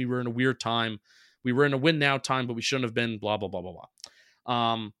 2018, we were in a weird time. We were in a win now time, but we shouldn't have been, blah, blah, blah, blah,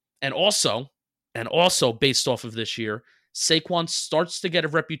 blah. And also based off of this year, Saquon starts to get a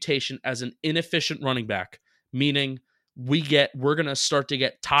reputation as an inefficient running back, meaning we're going to start to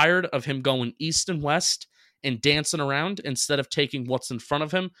get tired of him going east and west and dancing around instead of taking what's in front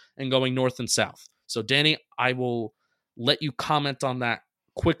of him and going north and south. So, Danny, I will let you comment on that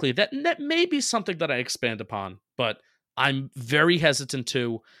quickly. That may be something that I expand upon, but I'm very hesitant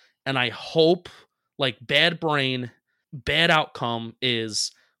to, and I hope, like, bad brain, bad outcome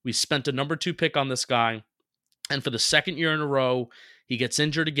is we spent a number 2 pick on this guy, and for the second year in a row, he gets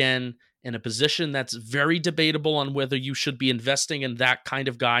injured again in a position that's very debatable on whether you should be investing in that kind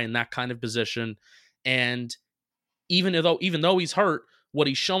of guy in that kind of position. And even though he's hurt, what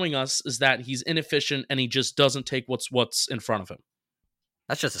he's showing us is that he's inefficient and he just doesn't take what's in front of him.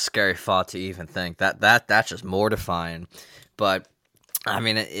 That's just a scary thought to even think. That's just mortifying. But I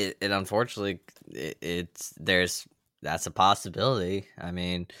mean, it unfortunately that's a possibility. I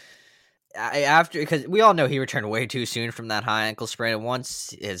mean, because we all know he returned way too soon from that high ankle sprain, and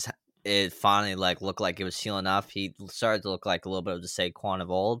once it finally looked like it was healing up, he started to look like a little bit of the Saquon of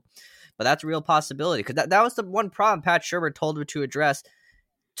old. But that's a real possibility, because that was the one problem Pat Shermer told him to address.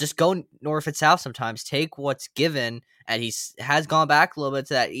 Just go north and south sometimes. Take what's given, and he has gone back a little bit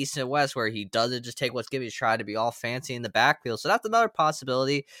to that east and west where he doesn't just take what's given. He's trying to be all fancy in the backfield. So that's another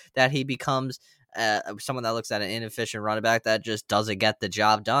possibility, that he becomes someone that looks at an inefficient running back that just doesn't get the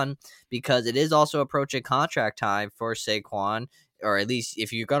job done, because it is also approaching contract time for Saquon. Or at least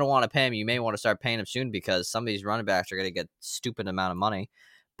if you're going to want to pay him, you may want to start paying him soon, because some of these running backs are going to get stupid amount of money.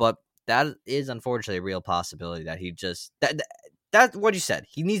 But that is unfortunately a real possibility, that he just that's what you said.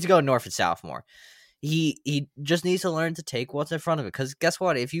 He needs to go north and south more. He just needs to learn to take what's in front of it. Because guess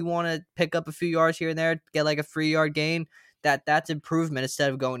what? If you want to pick up a few yards here and there, get like a 3-yard gain, that's improvement instead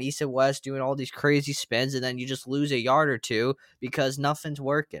of going east and west, doing all these crazy spins, and then you just lose a yard or two because nothing's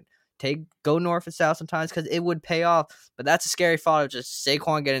working. Go north and south sometimes because it would pay off. But that's a scary thought of just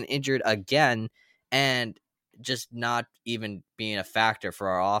Saquon getting injured again and just not even being a factor for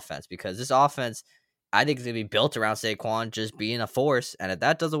our offense, because this offense, I think, is going to be built around Saquon just being a force. And if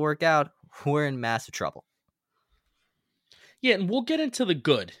that doesn't work out, we're in massive trouble. Yeah, and we'll get into the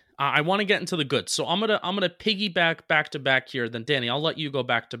good. I want to get into the good, so I'm gonna piggyback back to back here. Then Danny, I'll let you go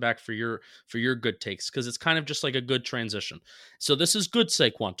back to back for your good takes, because it's kind of just like a good transition. So this is good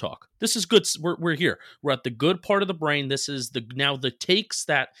Saquon talk. This is good. We're here. We're at the good part of the brain. This is the takes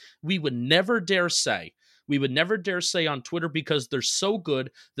that we would never dare say. We would never dare say on Twitter, because they're so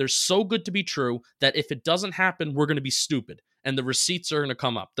good. They're so good to be true that if it doesn't happen, we're going to be stupid, and the receipts are going to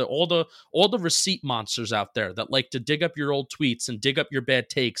come up. All the receipt monsters out there that like to dig up your old tweets and dig up your bad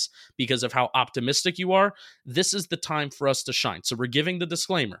takes because of how optimistic you are. This is the time for us to shine. So we're giving the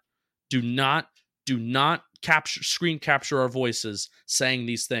disclaimer: do not screen capture our voices saying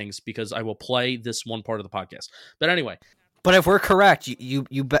these things, because I will play this one part of the podcast. But anyway. But if we're correct, you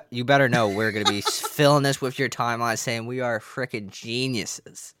better know we're going to be filling this with your timeline saying we are freaking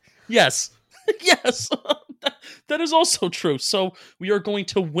geniuses. Yes. Yes. That is also true. So we are going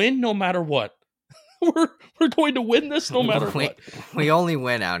to win no matter what. We're going to win this no matter what. We only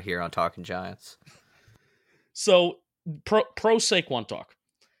win out here on Talking Giants. So pro Saquon talk.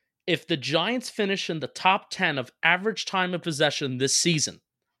 If the Giants finish in the top 10 of average time of possession this season,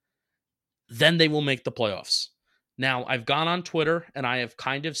 then they will make the playoffs. Now, I've gone on Twitter and I have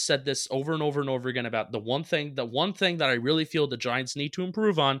kind of said this over and over and over again about the one thing that I really feel the Giants need to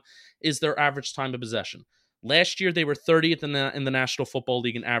improve on is their average time of possession. Last year, they were 30th in the National Football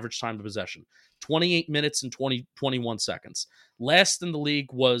League in average time of possession, 28 minutes and 21 seconds. Last in the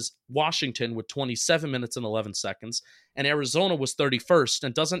league was Washington with 27 minutes and 11 seconds, and Arizona was 31st.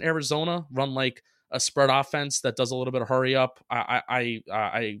 And doesn't Arizona run like a spread offense that does a little bit of hurry up? I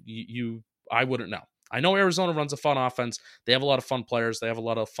wouldn't know. I know Arizona runs a fun offense. They have a lot of fun players. They have a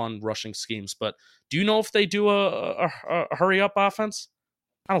lot of fun rushing schemes. But do you know if they do a hurry-up offense?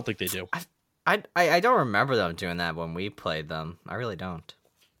 I don't think they do. I don't remember them doing that when we played them. I really don't.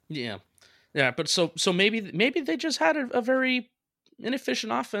 Yeah. But so maybe they just had a very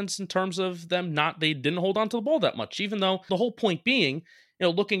inefficient offense in terms of they didn't hold on to the ball that much, even though the whole point being,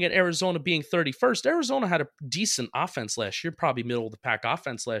 looking at Arizona being 31st, Arizona had a decent offense last year, probably middle of the pack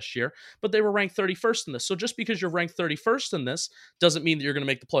offense last year, but they were ranked 31st in this. So just because you're ranked 31st in this doesn't mean that you're going to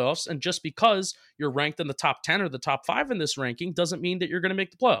make the playoffs. And just because you're ranked in the top 10 or the top 5 in this ranking doesn't mean that you're going to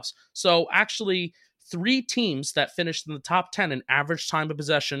make the playoffs. So actually, 3 teams that finished in the top 10 in average time of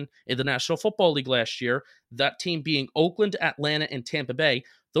possession in the National Football League last year, that team being Oakland, Atlanta, and Tampa Bay,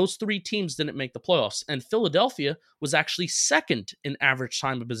 those 3 teams didn't make the playoffs. And Philadelphia was actually second in average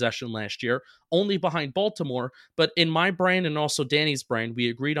time of possession last year, only behind Baltimore. But in my brain and also Danny's brain, we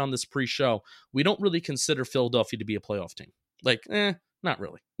agreed on this pre-show, we don't really consider Philadelphia to be a playoff team. Like, not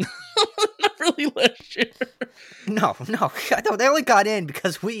really. Not really last year. No, they only got in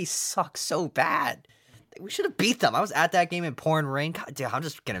because we suck so bad. We should have beat them. I was at that game in pouring rain. God, dude, I'm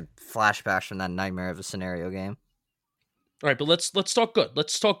just getting flashbacks from that nightmare of a scenario game. All right, but let's talk good.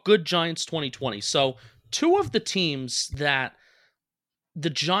 Let's talk good Giants 2020. So 2 of the teams that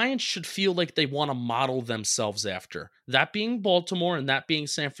the Giants should feel like they want to model themselves after, that being Baltimore and that being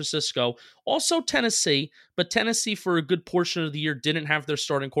San Francisco, also Tennessee, but Tennessee for a good portion of the year didn't have their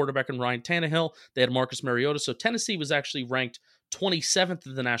starting quarterback in Ryan Tannehill. They had Marcus Mariota, so Tennessee was actually ranked 27th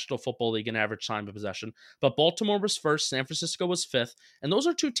in the National Football League in average time of possession, but Baltimore was first, San Francisco was 5th, and those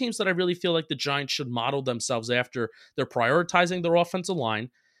are 2 teams that I really feel like the Giants should model themselves after. They're prioritizing their offensive line.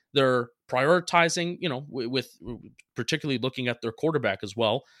 They're prioritizing, with particularly looking at their quarterback as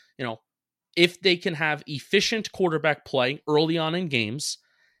well. If they can have efficient quarterback play early on in games,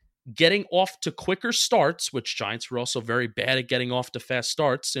 getting off to quicker starts, which Giants were also very bad at getting off to fast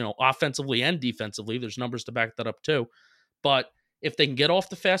starts, offensively and defensively. There's numbers to back that up too. But if they can get off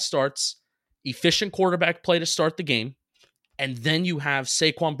the fast starts, efficient quarterback play to start the game, and then you have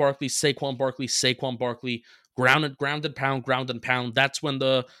Saquon Barkley, ground and pound. That's when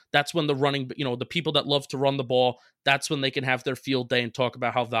the running, the people that love to run the ball, that's when they can have their field day and talk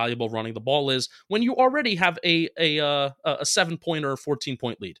about how valuable running the ball is when you already have a 7-point or a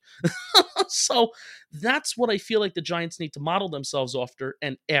 14-point lead. So that's what I feel like the Giants need to model themselves after.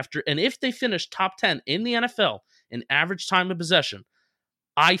 And if they finish top 10 in the NFL in average time of possession,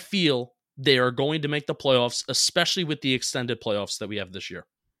 I feel they are going to make the playoffs, especially with the extended playoffs that we have this year.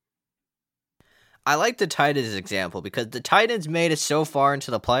 I like the Titans example because the Titans made it so far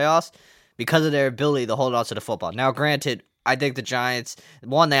into the playoffs because of their ability to hold on to the football. Now, granted, I think the Giants,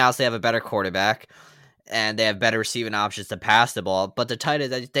 one, they obviously have a better quarterback and they have better receiving options to pass the ball. But the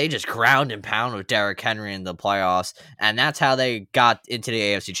Titans, they just ground and pound with Derrick Henry in the playoffs, and that's how they got into the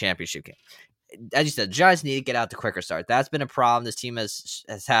AFC Championship game. As you said, the Giants need to get out the quicker start. That's been a problem this team has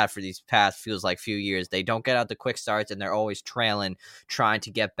had for these past few years. They don't get out the quick starts, and they're always trailing, trying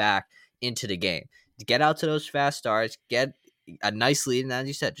to get back into the game. To get out to those fast starts, get a nice lead, and as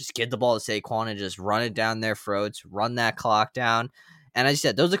you said, just give the ball to Saquon and just run it down their throats, run that clock down. And as you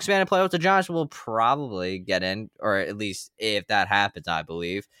said, those expanded playoffs, the Giants will probably get in, or at least if that happens, I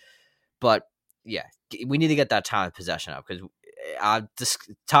believe. But yeah, we need to get that time of possession up because I'm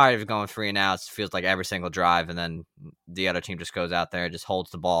just tired of going 3 and outs. It feels like every single drive, and then the other team just goes out there and just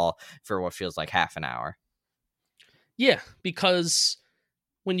holds the ball for what feels like half an hour. Yeah, because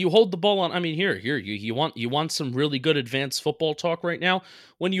when you hold the ball on, I mean, here, you want some really good advanced football talk right now.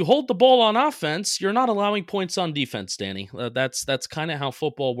 When you hold the ball on offense, you're not allowing points on defense, Danny. That's kind of how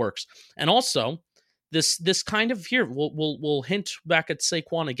football works. And also, this kind of here, we'll hint back at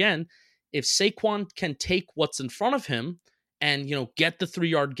Saquon again. If Saquon can take what's in front of him and get the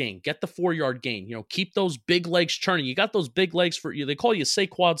 3-yard gain, get the 4-yard gain, keep those big legs churning. You got those big legs for you. They call you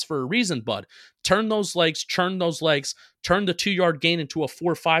Saquads for a reason, bud. Turn those legs, churn those legs, turn the 2-yard gain into a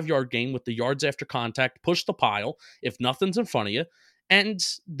 4 or 5-yard gain with the yards after contact, push the pile if nothing's in front of you. And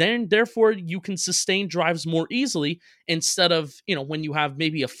then, therefore, you can sustain drives more easily instead of, when you have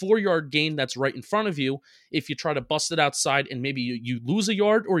maybe a 4-yard gain that's right in front of you, if you try to bust it outside and maybe you lose a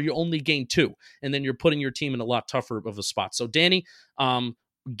yard or you only gain 2, and then you're putting your team in a lot tougher of a spot. So, Danny,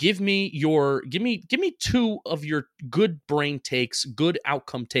 give me 2 of your good brain takes, good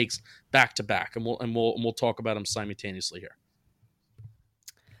outcome takes back to back, and we'll talk about them simultaneously here.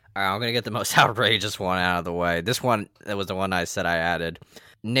 All right, I'm going to get the most outrageous one out of the way. This one, that was the one I said I added.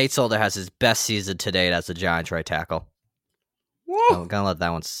 Nate Solder has his best season to date as a Giants right tackle. I'm gonna let that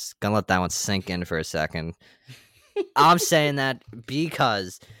one sink in for a second. I'm saying that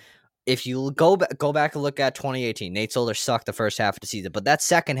because if you go back and look at 2018, Nate Solder sucked the first half of the season, but that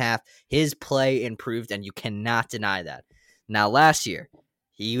second half, his play improved, and you cannot deny that. Now, last year,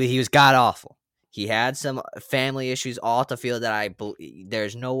 he was god awful. He had some family issues off the field that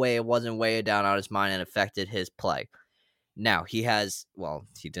there's no way it wasn't weighing down on his mind and affected his play. Now, he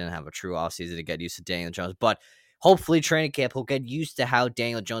didn't have a true offseason to get used to Daniel Jones, but hopefully training camp he'll get used to how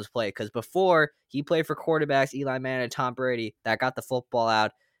Daniel Jones played, because before he played for quarterbacks Eli Manning and Tom Brady that got the football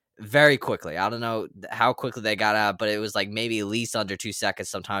out very quickly. I don't know how quickly they got out, but it was like maybe at least under 2 seconds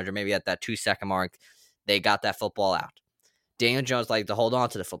sometimes, or maybe at that 2-second mark, they got that football out. Daniel Jones liked to hold on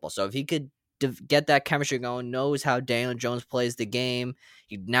to the football, so if he could get that chemistry going, knows how Daniel Jones plays the game.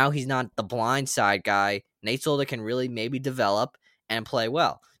 Now he's not the blind side guy. Nate Solder can really maybe develop and play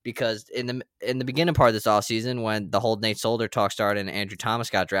well, because in the beginning part of this offseason, when the whole Nate Solder talk started and Andrew Thomas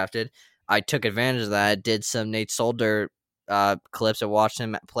got drafted, I took advantage of that. Did some Nate Solder clips and watched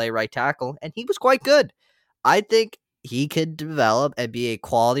him play right tackle, and he was quite good. I think he could develop and be a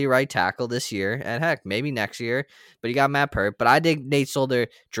quality right tackle this year, and heck, maybe next year, but he got Matt Pert. But I think Nate Solder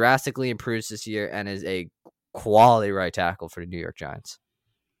drastically improves this year and is a quality right tackle for the New York Giants.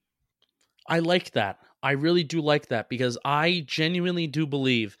 I like that. I really do like that, because I genuinely do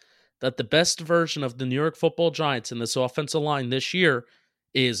believe that the best version of the New York Football Giants in this offensive line this year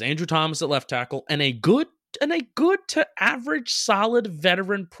is Andrew Thomas at left tackle and a good to average solid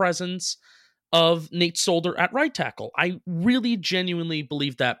veteran presence of Nate Solder at right tackle. I really genuinely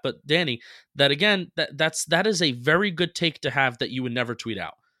believe that. But Danny, that is a very good take to have that you would never tweet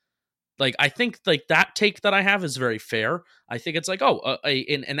out. Like, I think like that take that I have is very fair. I think it's like,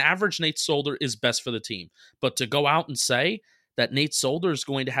 an average Nate Solder is best for the team. But to go out and say that Nate Solder is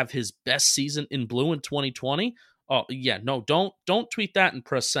going to have his best season in blue in 2020, oh yeah, no, don't tweet that and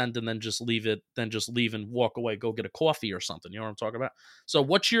press send and then just leave it, and walk away, go get a coffee or something. You know what I'm talking about? So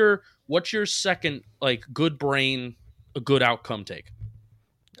what's your second like good brain, a good outcome take?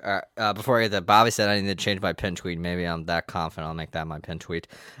 Before I get that, Bobby said I need to change my pin tweet. Maybe I'm that confident I'll make that my pin tweet.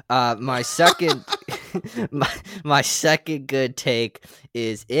 My second my second good take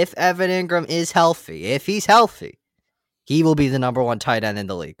is, if Evan Engram is healthy, if he's healthy, he will be the number 1 tight end in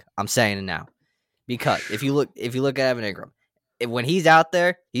the league. I'm saying it now. Because if you look at Evan Engram, when he's out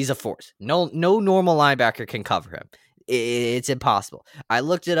there, he's a force. No normal linebacker can cover him. It's impossible. I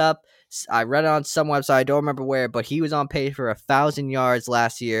looked it up. I read it on some website. I don't remember where, but he was on pace for 1,000 yards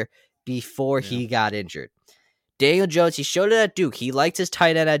last year before he got injured. Daniel Jones, he showed it at Duke. He liked his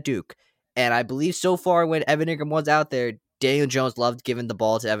tight end at Duke. And I believe so far when Evan Engram was out there, Daniel Jones loved giving the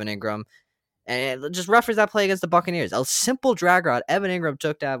ball to Evan Engram. And just reference that play against the Buccaneers. A simple drag route. Evan Engram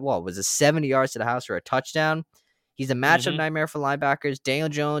took that, was it 70 yards to the house for a touchdown? He's a matchup Mm-hmm. nightmare for linebackers. Daniel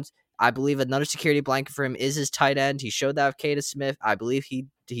Jones, I believe another security blanket for him is his tight end. He showed that with Kata Smith. I believe he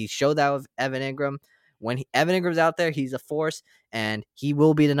showed that with Evan Engram. When Evan Ingram's out there, he's a force, and he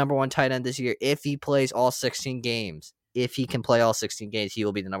will be the number one tight end this year if he plays all 16 games. If he can play all 16 games, he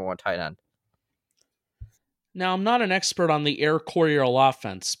will be the number one tight end. Now, I'm not an expert on the air Coryell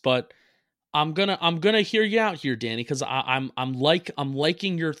offense, but I'm gonna hear you out here, Danny, because I'm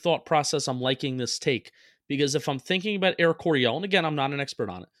liking your thought process. I'm liking this take because if I'm thinking about air Coryell, and again, I'm not an expert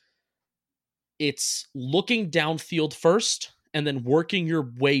on it, it's looking downfield first and then working your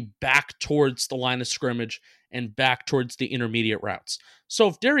way back towards the line of scrimmage and back towards the intermediate routes. So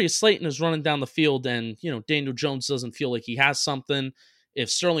if Darius Slayton is running down the field and, Daniel Jones doesn't feel like he has something, if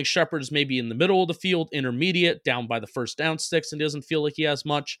Sterling Shepard is maybe in the middle of the field, intermediate, down by the first down sticks and doesn't feel like he has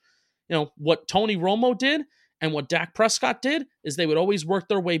much, what Tony Romo did and what Dak Prescott did is they would always work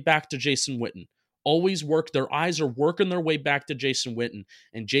their way back to Jason Witten. Always work. Their eyes are working their way back to Jason Witten,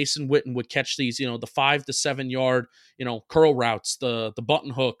 and Jason Witten would catch these, the 5 to 7 yard, curl routes, the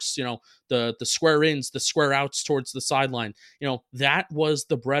button hooks, the square ins, the square outs towards the sideline. That was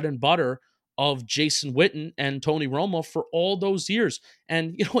the bread and butter of Jason Witten and Tony Romo for all those years.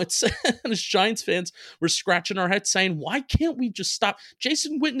 And, it's as Giants fans, we're scratching our heads saying, why can't we just stop?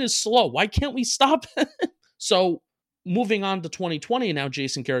 Jason Witten is slow. Why can't we stop? So moving on to 2020, now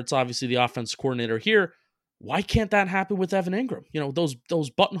Jason Garrett's obviously the offense coordinator here. Why can't that happen with Evan Engram? Those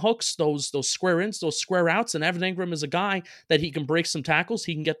button hooks, those square ins, those square outs, and Evan Engram is a guy that he can break some tackles,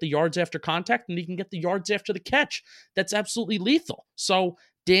 he can get the yards after contact, and he can get the yards after the catch. That's absolutely lethal. So,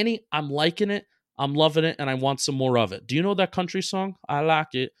 Danny, I'm liking it, I'm loving it, and I want some more of it. Do you know that country song? I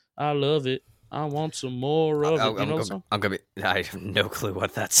like it, I love it, I want some more of it. You know the song? I have no clue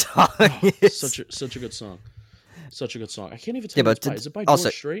what that song is. Such a good song. Such a good song. I can't even tell you it's by. Is it by also,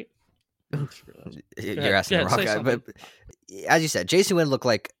 George Strait? You're asking the wrong guy. But as you said, Jason Witten looked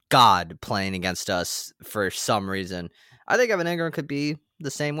like God playing against us for some reason. I think Evan Engram could be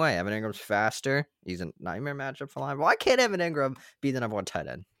the same way. Evan Ingram's faster. He's a nightmare matchup for line. Why can't Evan Engram be the number one tight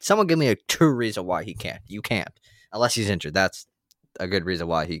end? Someone give me a true reason why he can't. You can't. Unless he's injured. That's a good reason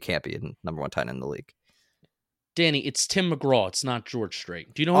why he can't be the number one tight end in the league. Danny, it's Tim McGraw. It's not George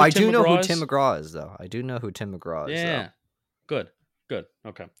Strait. Do you know who I Tim do know McGraw who is? Tim McGraw is, though. I do know who Tim McGraw is, Yeah. though. Good.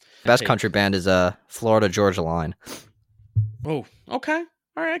 Okay. Best country band is Florida Georgia Line. Oh, okay.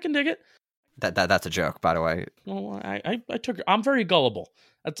 All right, I can dig it. That's a joke, by the way. Well, I'm very gullible.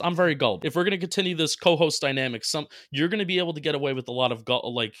 I'm very gullible. If we're going to continue this co-host dynamic, you're going to be able to get away with a lot of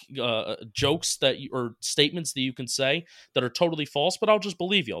jokes or statements that you can say that are totally false, but I'll just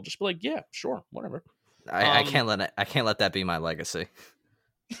believe you. I'll just be like, yeah, sure, whatever. I can't let that be my legacy.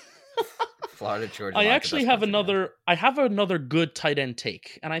 Florida Georgia. I actually have another. I have another good tight end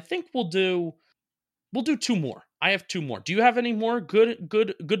take, and I think we'll do 2 more. I have 2 more. Do you have any more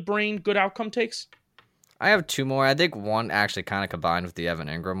good brain, good outcome takes? I have 2 more. I think one actually kind of combined with the Evan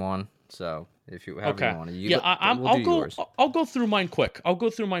Engram one. So if you have one, I'll go through mine quick.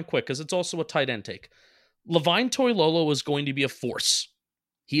 Because it's also a tight end take. Levine Toilolo is going to be a force.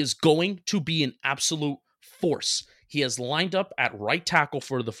 He is going to be an absolute force. He has lined up at right tackle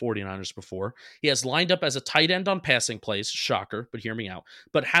for the 49ers before. He has lined up as a tight end on passing plays. Shocker, but hear me out.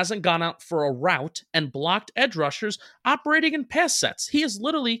 But hasn't gone out for a route and blocked edge rushers operating in pass sets. He has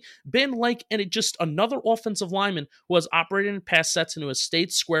literally been just another offensive lineman who has operated in pass sets and who has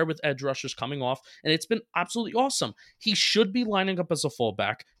stayed square with edge rushers coming off. And it's been absolutely awesome. He should be lining up as a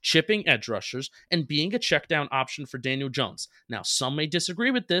fullback, chipping edge rushers, and being a check down option for Daniel Jones. Now, some may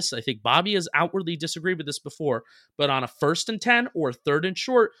disagree with this. I think Bobby has outwardly disagreed with this before. But on a 1st and 10 or 3rd and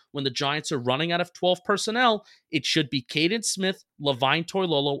short, when the Giants are running out of 12 personnel, it should be Caden Smith, Levine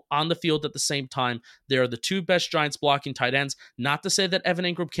Toilolo on the field at the same time. They are the 2 best Giants blocking tight ends. Not to say that Evan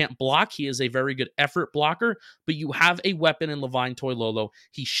Engram can't block. He is a very good effort blocker, but you have a weapon in Levine Toilolo.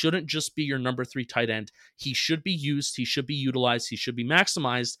 He shouldn't just be your number 3 tight end. He should be used. He should be utilized. He should be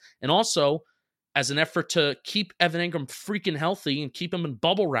maximized. And also, as an effort to keep Evan Engram freaking healthy and keep him in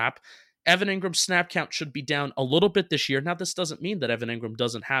bubble wrap, Evan Engram's snap count should be down a little bit this year. Now, this doesn't mean that Evan Engram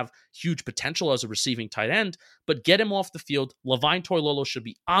doesn't have huge potential as a receiving tight end, but get him off the field. Levine Toilolo should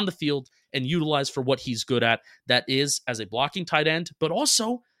be on the field and utilized for what he's good at. That is as a blocking tight end, but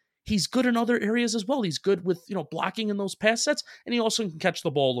also he's good in other areas as well. He's good with, blocking in those pass sets, and he also can catch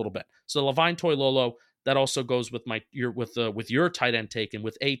the ball a little bit. So Levine Toilolo, that also goes with your tight end take and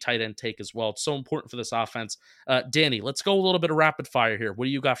with a tight end take as well. It's so important for this offense. Danny, let's go a little bit of rapid fire here. What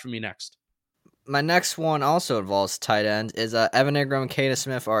do you got for me next? My next one also involves tight end. Is Evan Engram and Kaden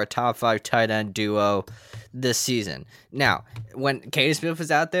Smith are a top 5 tight end duo this season. Now, when Kaden Smith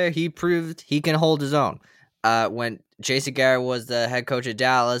was out there, he proved he can hold his own. When Jason Garrett was the head coach of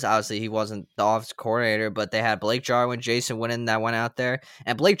Dallas, obviously he wasn't the offensive coordinator, but they had Blake Jarwin, Jason Witten that went out there,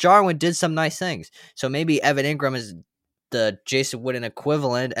 and Blake Jarwin did some nice things. So maybe Evan Engram is the Jason Witten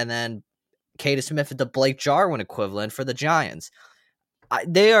equivalent, and then Kaden Smith is the Blake Jarwin equivalent for the Giants.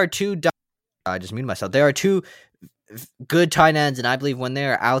 They are two. I just muted myself. There are two good tight ends, and I believe when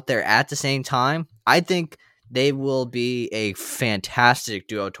they're out there at the same time, I think they will be a fantastic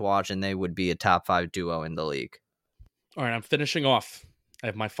duo to watch, and they would be a top 5 duo in the league. All right, I'm finishing off. I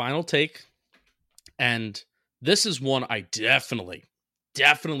have my final take, and this is one I definitely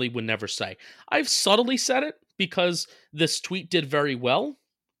would never say. I've subtly said it because this tweet did very well,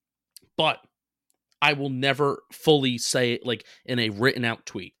 but I will never fully say it like in a written out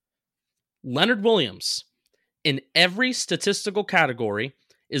tweet. Leonard Williams, in every statistical category,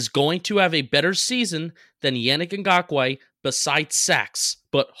 is going to have a better season than Yannick Ngakoue besides sacks.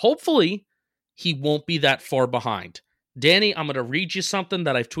 But hopefully, he won't be that far behind. Danny, I'm going to read you something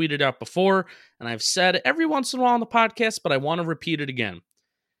that I've tweeted out before, and I've said every once in a while on the podcast, but I want to repeat it again.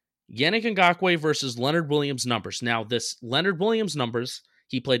 Yannick Ngakoue versus Leonard Williams numbers. Now, this Leonard Williams numbers,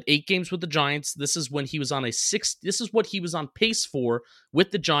 he played 8 games with the Giants. This is when he was on this is what he was on pace for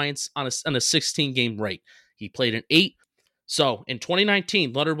with the Giants on a 16-game rate. He played in 8. So, in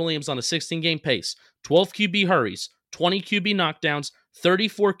 2019, Leonard Williams on a 16-game pace, 12 QB hurries, 20 QB knockdowns,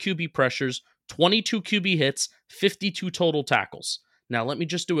 34 QB pressures, 22 QB hits, 52 total tackles. Now, let me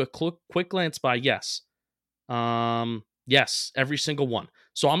just do a quick glance by yes. Yes, every single one.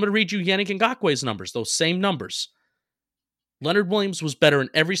 So I'm going to read you Yannick Ngakoue's numbers, those same numbers. Leonard Williams was better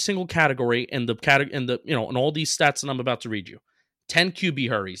in every single category in all these stats that I'm about to read you. 10 QB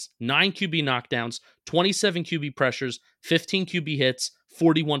hurries, 9 QB knockdowns, 27 QB pressures, 15 QB hits,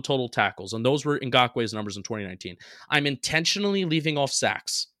 41 total tackles. And those were Ngakoue's numbers in 2019. I'm intentionally leaving off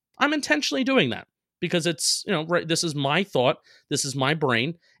sacks. I'm intentionally doing that because it's, right, this is my thought, this is my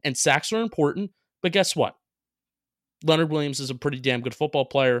brain, and sacks are important. But guess what? Leonard Williams is a pretty damn good football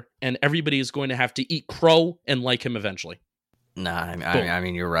player, and everybody is going to have to eat crow and like him eventually. Nah, I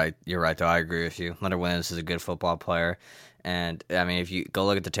mean, you're right. You're right, though. I agree with you. Leonard Williams is a good football player, and I mean, if you go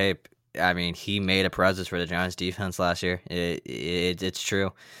look at the tape, I mean, he made a presence for the Giants defense last year. It's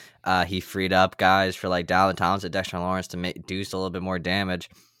true. He freed up guys for like Dalvin Tomlinson, Dexter Lawrence to do a little bit more damage.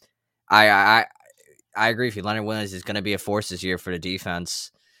 I agree with you. Leonard Williams is going to be a force this year for the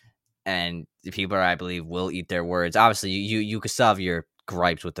defense. And the people, I believe, will eat their words. Obviously, you could still have your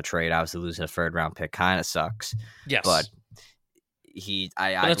gripes with the trade. Obviously, losing a 3rd-round pick kind of sucks. Yes, but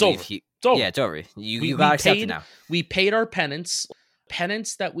I believe over. It's over. Yeah, it's over. You got to accept it now. We paid our penance.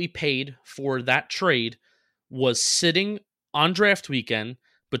 Penance that we paid for that trade was sitting on draft weekend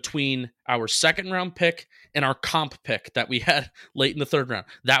between our 2nd-round pick and our comp pick that we had late in the 3rd round.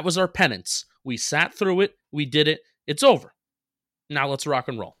 That was our penance. We sat through it. We did it. It's over. Now let's rock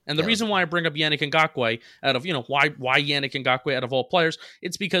and roll. And the reason why I bring up Yannick Ngakoue out of, why Yannick Ngakoue out of all players,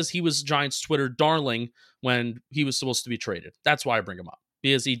 it's because he was Giants Twitter darling when he was supposed to be traded. That's why I bring him up,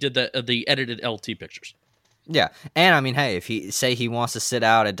 because he did the edited LT pictures. Yeah, and I mean, hey, if he wants to sit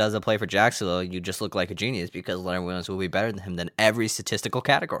out and doesn't play for Jacksonville, you just look like a genius because Leonard Williams will be better than him in every statistical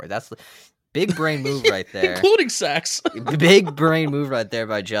category. That's the big brain move right there. Including sacks. Big brain move right there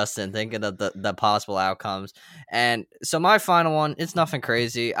by Justin, thinking of the possible outcomes. And so my final one, it's nothing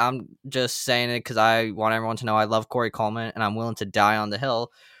crazy. I'm just saying it because I want everyone to know I love Corey Coleman, and I'm willing to die on the hill.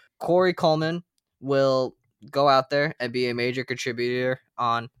 Corey Coleman will go out there and be a major contributor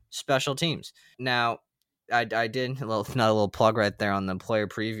on special teams. Now, I did not a little plug right there on the player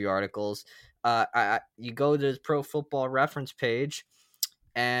preview articles. You go to his Pro Football Reference page,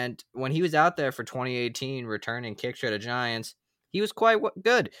 and when he was out there for 2018 returning kicks for the Giants, he was quite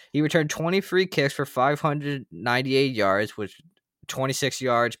good. He returned 20 free kicks for 598 yards, which 26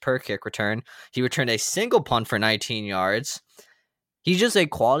 yards per kick return. He returned a single punt for 19 yards. He's just a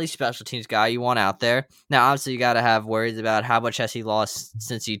quality special teams guy you want out there. Now, obviously, you got to have worries about how much has he lost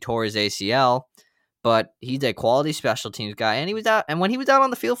since he tore his ACL, but he's a quality special teams guy, and he was out. And when he was out on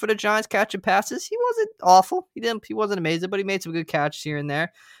the field for the Giants catching passes, he wasn't awful. He wasn't amazing, but he made some good catches here and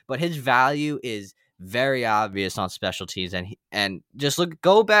there. But his value is very obvious on special teams, and just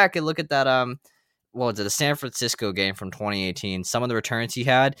go back and look at that. What was it? The San Francisco game from 2018. Some of the returns he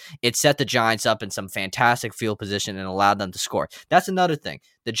had, it set the Giants up in some fantastic field position and allowed them to score. That's another thing.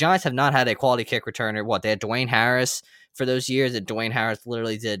 The Giants have not had a quality kick returner. They had Dwayne Harris for those years, and Dwayne Harris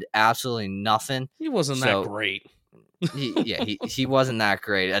literally did absolutely nothing. He wasn't that great. He wasn't that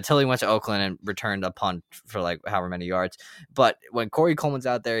great until he went to Oakland and returned a punt for like however many yards. But when Corey Coleman's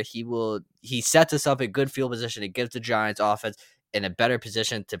out there, he sets us up in good field position. It gives the Giants offense in a better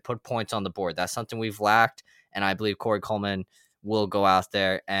position to put points on the board. That's something we've lacked, and I believe Corey Coleman will go out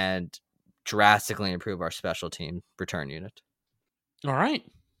there and drastically improve our special team return unit. All right,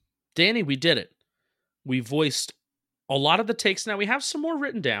 Danny, we did it. We voiced a lot of the takes. Now we have some more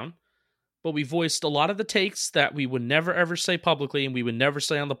written down, but we voiced a lot of the takes that we would never ever say publicly and we would never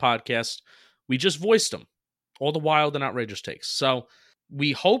say on the podcast. We just voiced them, all the wild and outrageous takes. So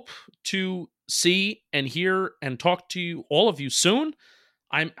we hope to see and hear and talk to you, all of you, soon.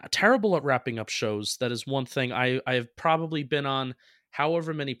 I'm terrible at wrapping up shows. That is one thing. I have probably been on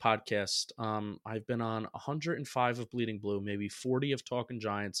however many podcasts. I've been on 105 of Bleeding Blue, maybe 40 of Talkin'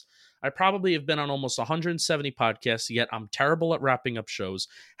 Giants. I probably have been on almost 170 podcasts, yet I'm terrible at wrapping up shows.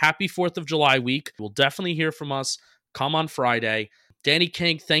 Happy 4th of July week. We'll definitely hear from us. Come on Friday. Danny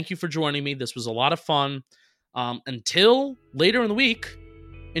King, thank you for joining me. This was a lot of fun. Until later in the week,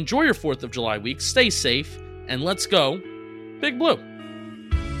 enjoy your 4th of July week. Stay safe, and let's go Big Blue.